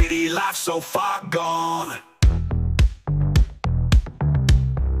 City life so far gone.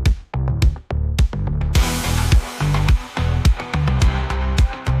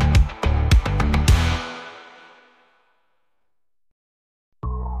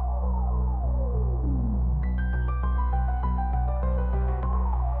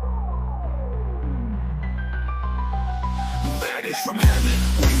 From heaven,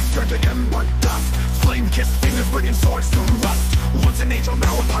 wings turned to ember dust. Flame-kissed fingers bringing swords to rust. Once an angel,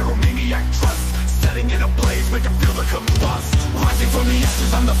 now a pyromaniac trust. Setting in a blaze, make them feel the combust. Rising from the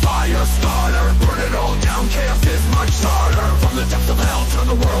ashes, I'm the fire starter. Burn it all down, chaos is much harder. From the depths of hell, turn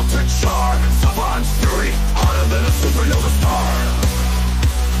the world to char. Savant's fury, hotter than a supernova star.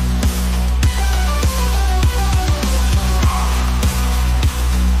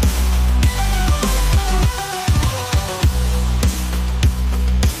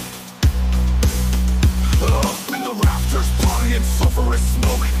 Sulphurous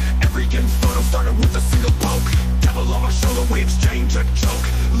smoke. Every inferno started with a single poke. Devil on my shoulder, we exchange a joke.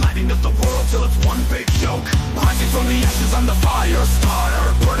 Lighting up the world till it's one big joke. Rising from the ashes, I'm the fire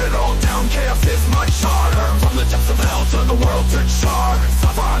starter. Burn it all down, chaos is much harder. From the depths of hell, turn the world to char.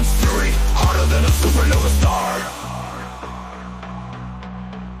 Savant's fury, harder than a supernova star.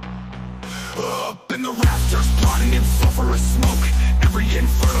 Up in the rafters, plotting in sulfurous smoke. Every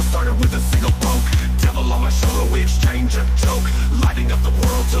inferno started with a single poke. Devil on my shoulder, we exchange a joke. Lighting up the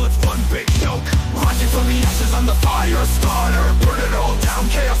world till it's one big yoke. Rising from the ashes, I'm the fire starter. Burn it all down,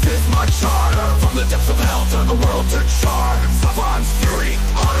 chaos is my charter. From the depths of hell, turn the world to char. Savant's fury,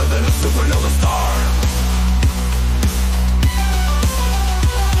 hotter than a supernova star.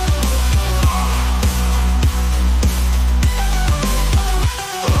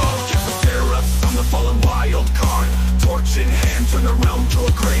 Fallen wild card, torch in hand, turn the realm to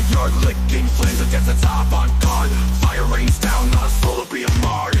a graveyard. Licking flames against its avant-garde. Fire rains down, not a soul will be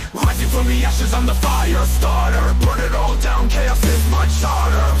marred. Rising from the ashes, I'm the fire starter. Burn it all down, chaos is my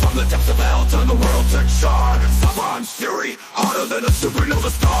charter. From the depths of hell, turn the world to char. Savant's fury, hotter than a supernova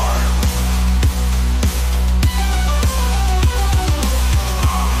star.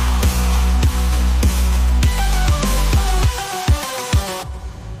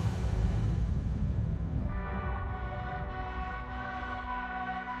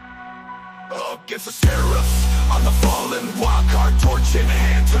 Against the seraphs, I'm the fallen wild card. Torch in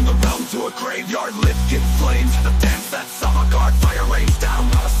hand, turn the realm to a graveyard. Lift in flames, the dance that's avant-garde. Fire rains down,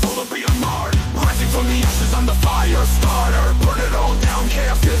 not a soul will be unmarred. Rising from the ashes, I'm the fire starter. Burn it all down,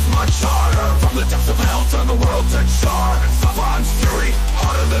 chaos is my charter. From the depths of hell, turn the world to char. Savant's fury,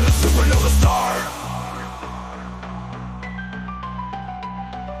 hotter than a supernova star.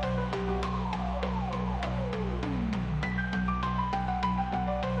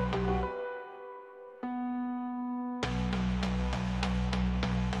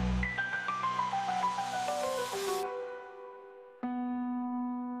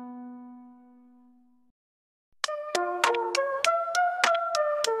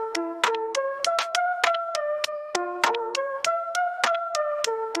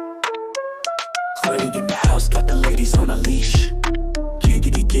 Playing in the house, got the ladies on a leash.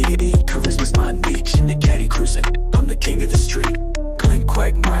 Giggity giggity, charisma's my niche. In the caddy cruising, I'm the king of the street. Clean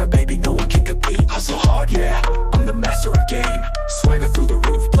quagmire, baby, no one can compete. Hustle hard, yeah, I'm the master of game. Swagger through the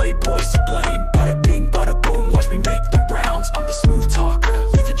roof, playboys to blame. Bada bing, bada boom, watch me make the rounds. I'm the smooth talker,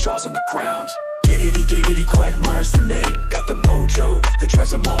 leaving jaws on the ground. Giggity giggity, quagmire's the name. Got the mojo that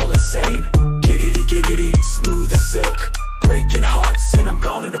drives them all insane. Giggity giggity, smooth as silk. Breaking hearts, and I'm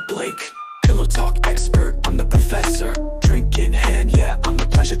gone in a blink. Pillow talk expert, I'm the professor. Drink in hand, yeah, I'm the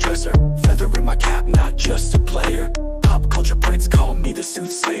pleasure dresser. Feather in my cap, not just a player. Pop culture prince, call me the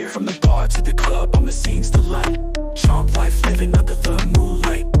soothsayer. From the bar to the club, I'm the scene's delight. Charm life, living under the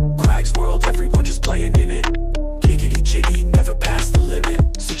moonlight. Craig's world, everyone just playing in it. Giggity jiggy, never past the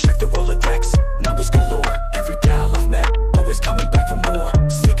limit. So check the Rolodex, numbers galore. Every gal I've met, always coming back for more.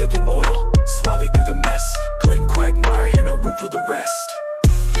 Slicker than oil, suave through the mess. Clean quagmire, in a room for the rest.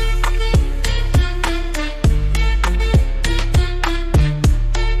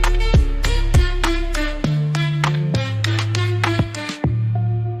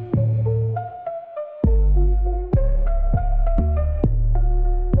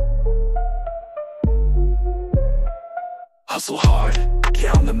 Hustle hard,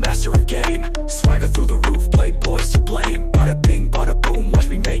 yeah, I'm the master of game. Swagger through the roof, playboys to blame. Bada bing, bada boom, watch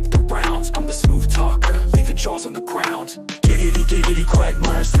me make the rounds. I'm the smooth talker, leaving jaws on the ground. Giggity giggity,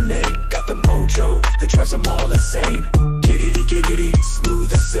 quagmire's the name. Got the mojo that drives them all insane. Giggity giggity,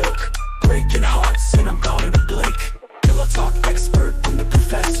 smooth as silk. Breaking hearts, and I'm gone in a blink. Pillow talk expert, I'm the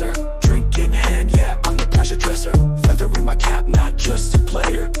professor. Drink in hand, yeah, I'm the pleasure dresser. Feather in my cap, not just a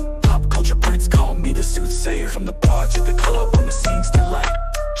player. Pop culture prince, call me the soothsayer. From the bar to the club, I'm the scene's delight.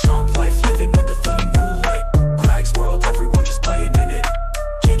 Charm life, living under the moonlight. Craig's world, everyone just playing in it.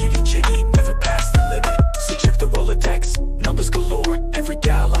 Giggity jiggy, never past the limit. So check the Rolodex, numbers galore. Every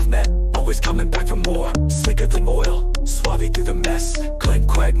gal I've met, always coming back for more. Slicker than oil, suave through the mess. Clean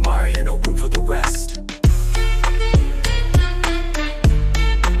quagmire, in no room for the rest.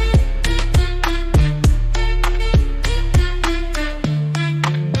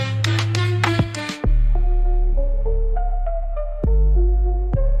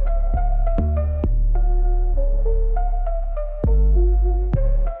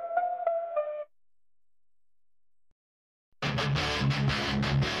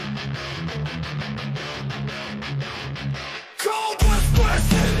 Cold blast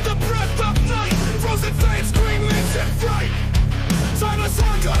blasting, the breath of night. Frozen flames, screamings and fright. Timeless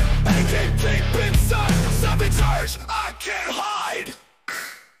hunger, aching deep inside. Sabotage, I can't hide.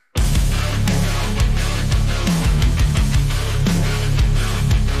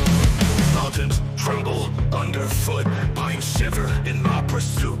 Mountains tremble underfoot. Pines shiver in my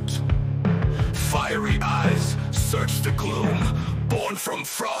pursuit. Fiery eyes search the gloom. Born from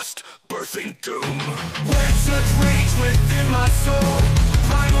frost, birthing doom. Where such rage within my soul.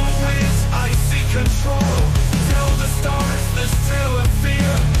 Primal winds, ice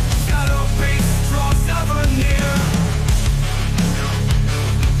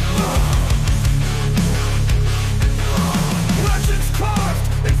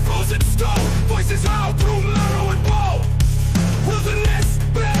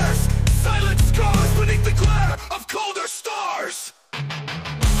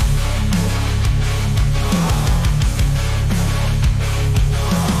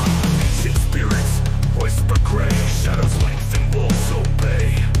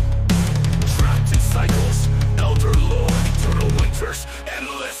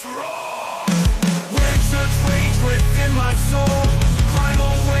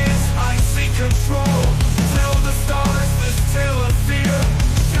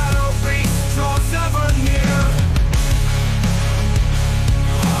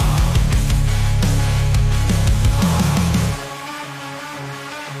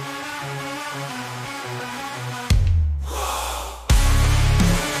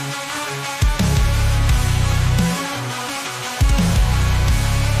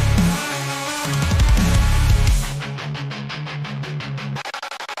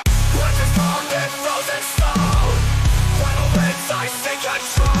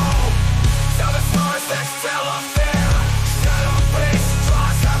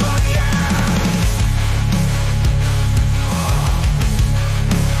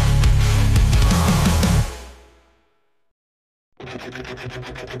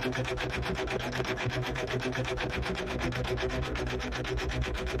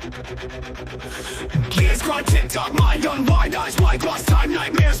Gears grind, tick-tock, mind unwind, eyes wide, lost time,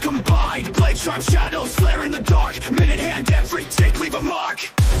 nightmares combined. Blade sharp shadows flare in the dark, minute hand, every tick leave a mark.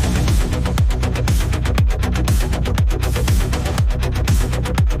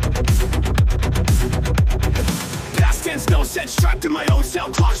 Past tense, no sense, trapped in my own cell.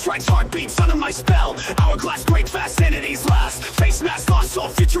 Clock strikes, heartbeats under my spell. Hourglass, break fast, sanity's last. Face mask, lost soul,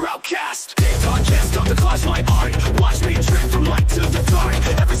 future outcast. Tick-tock, can't stop to cause my art. Watch me drift from light to the dark.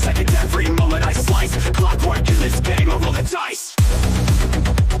 Every second, every moment I slice. Clockwork in this game, I roll the dice.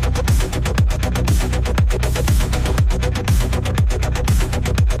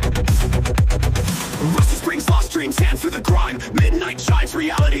 Rusty springs, lost dreams, hand through the grime. Midnight chimes,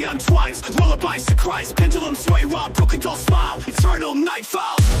 reality untwines. Lullabies to cries, pendulum sway while broken dolls smile. Eternal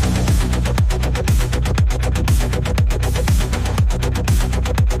nightfall.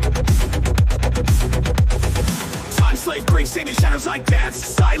 Time slave brings same shadows I dance.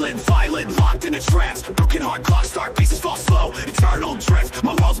 Silent, violent, locked in a trance. Broken heart, clock start, pieces fall slow. Eternal drift,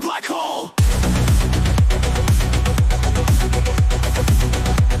 my world's black hole.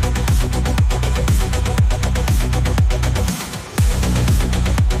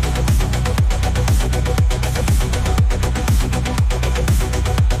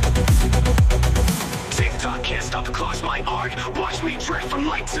 Watch me drift from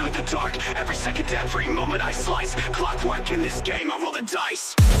light to the dark. Every second, every moment I slice. Clockwork in this game, I roll the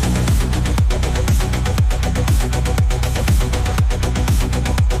dice.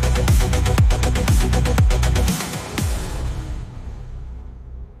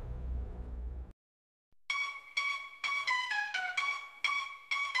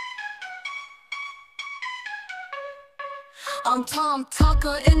 I'm Tom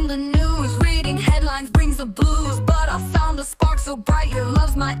Tucker in the news. Reading headlines brings the blues, but I found a spark so bright your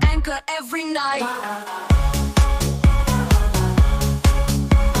love's my anchor every night.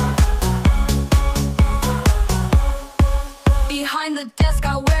 Behind the desk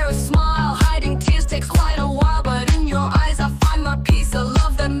I wear a smile. Hiding tears takes quite a while, but in your eyes I find my peace. A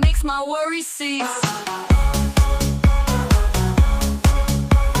love that makes my worries cease.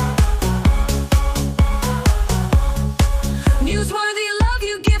 Newsworthy love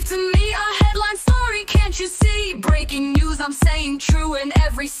you give to me, a headline story, can't you see? Breaking news, I'm saying true in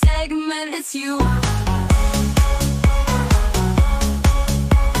every segment, it's you.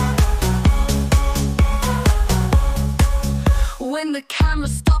 When the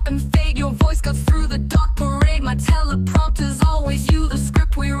cameras stop and fade, your voice cuts through the dark parade. My teleprompter's always you, the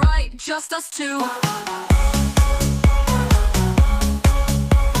script we write, just us two.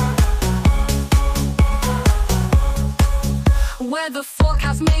 Where the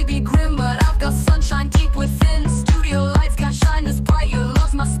forecast may be grim, but I've got sunshine deep within. Studio lights can't shine as bright, your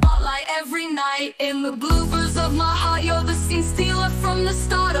love's my spotlight every night. In the bloopers of my heart, you're the scene stealer from the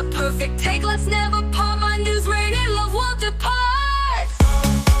start. A perfect take, let's never part. My news-rated love won't depart.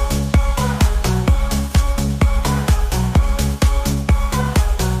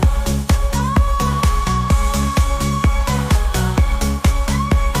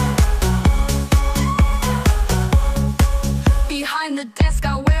 Behind the desk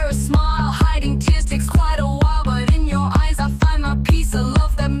I wear a smile. Hiding tears takes quite a while, but in your eyes I find my peace. A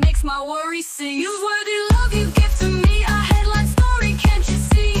love that makes my worries cease. Newsworthy love you give to me, a headline story, can't you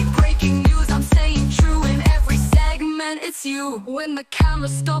see? Breaking news, I'm saying true in every segment, it's you. When the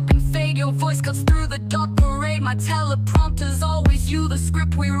cameras stop and fade, your voice cuts through the dark parade. My teleprompter's always you, the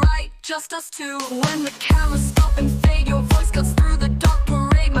script we write, just us two. When the cameras stop and fade, your voice cuts through the dark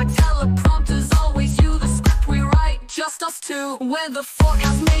parade. My teleprompter's always you, the script we write, just us two. Where the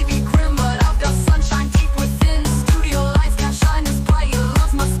forecast may be grim, but I've got sunshine deep within. Studio lights can't shine as bright, your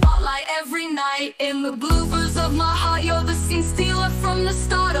love's my spotlight every night. In the bloopers of my heart, you're the scene stealer from the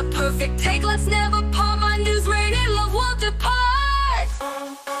start. A perfect take, let's never part. My news-rated love won't depart.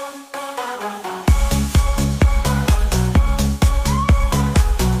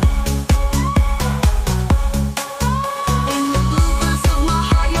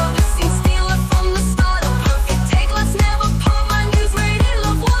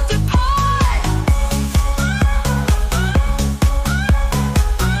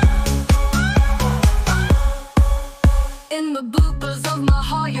 In the bloopers of my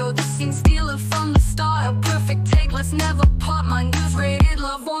heart, you're the scene stealer from the start. A perfect take, let's never part. My news-rated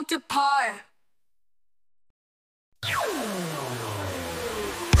love won't depart.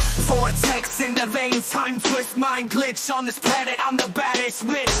 Vortex in the veins, time twist, mind glitch. On this planet, I'm the baddest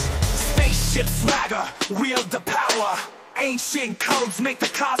bitch. Spaceship swagger, wield the power. Ancient codes make the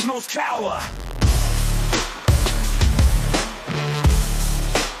cosmos cower.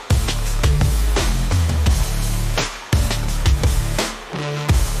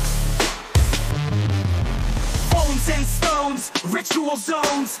 realms, ritual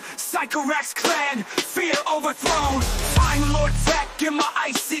zones, Sycorax clan, fear overthrown. Time Lord Tech in my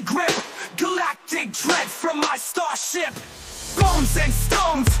icy grip, galactic dread from my starship. Bones and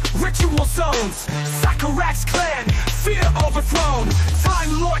stones, ritual zones, Sycorax clan, fear overthrown.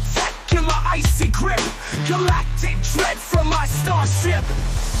 Time Lord Tech in my icy grip, galactic dread from my starship.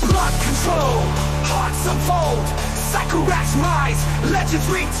 Blood control, hearts unfold, Sycorax rise, legends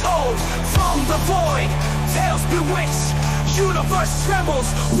retold. From the void, tales bewitch, universe trembles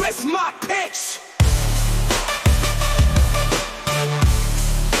with my pitch.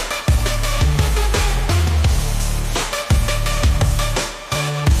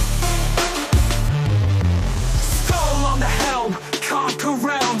 Skull on the helm, conquer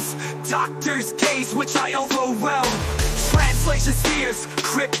realms, doctor's gaze which I overwhelm. Translation spheres,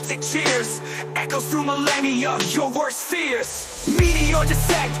 cryptic cheers, echoes through millennia, your worst fears. Meteor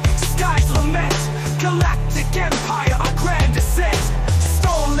dissect, skies lament, galactic empire, a grand descent.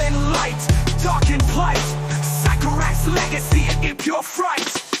 Stolen light, darkened plight, Sycorax legacy in impure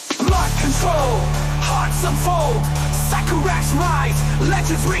fright. Blood control, hearts unfold, Sycorax rise,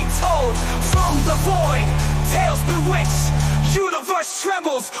 legends retold. From the void, tales bewitch, universe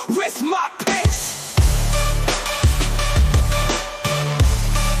trembles with my pitch.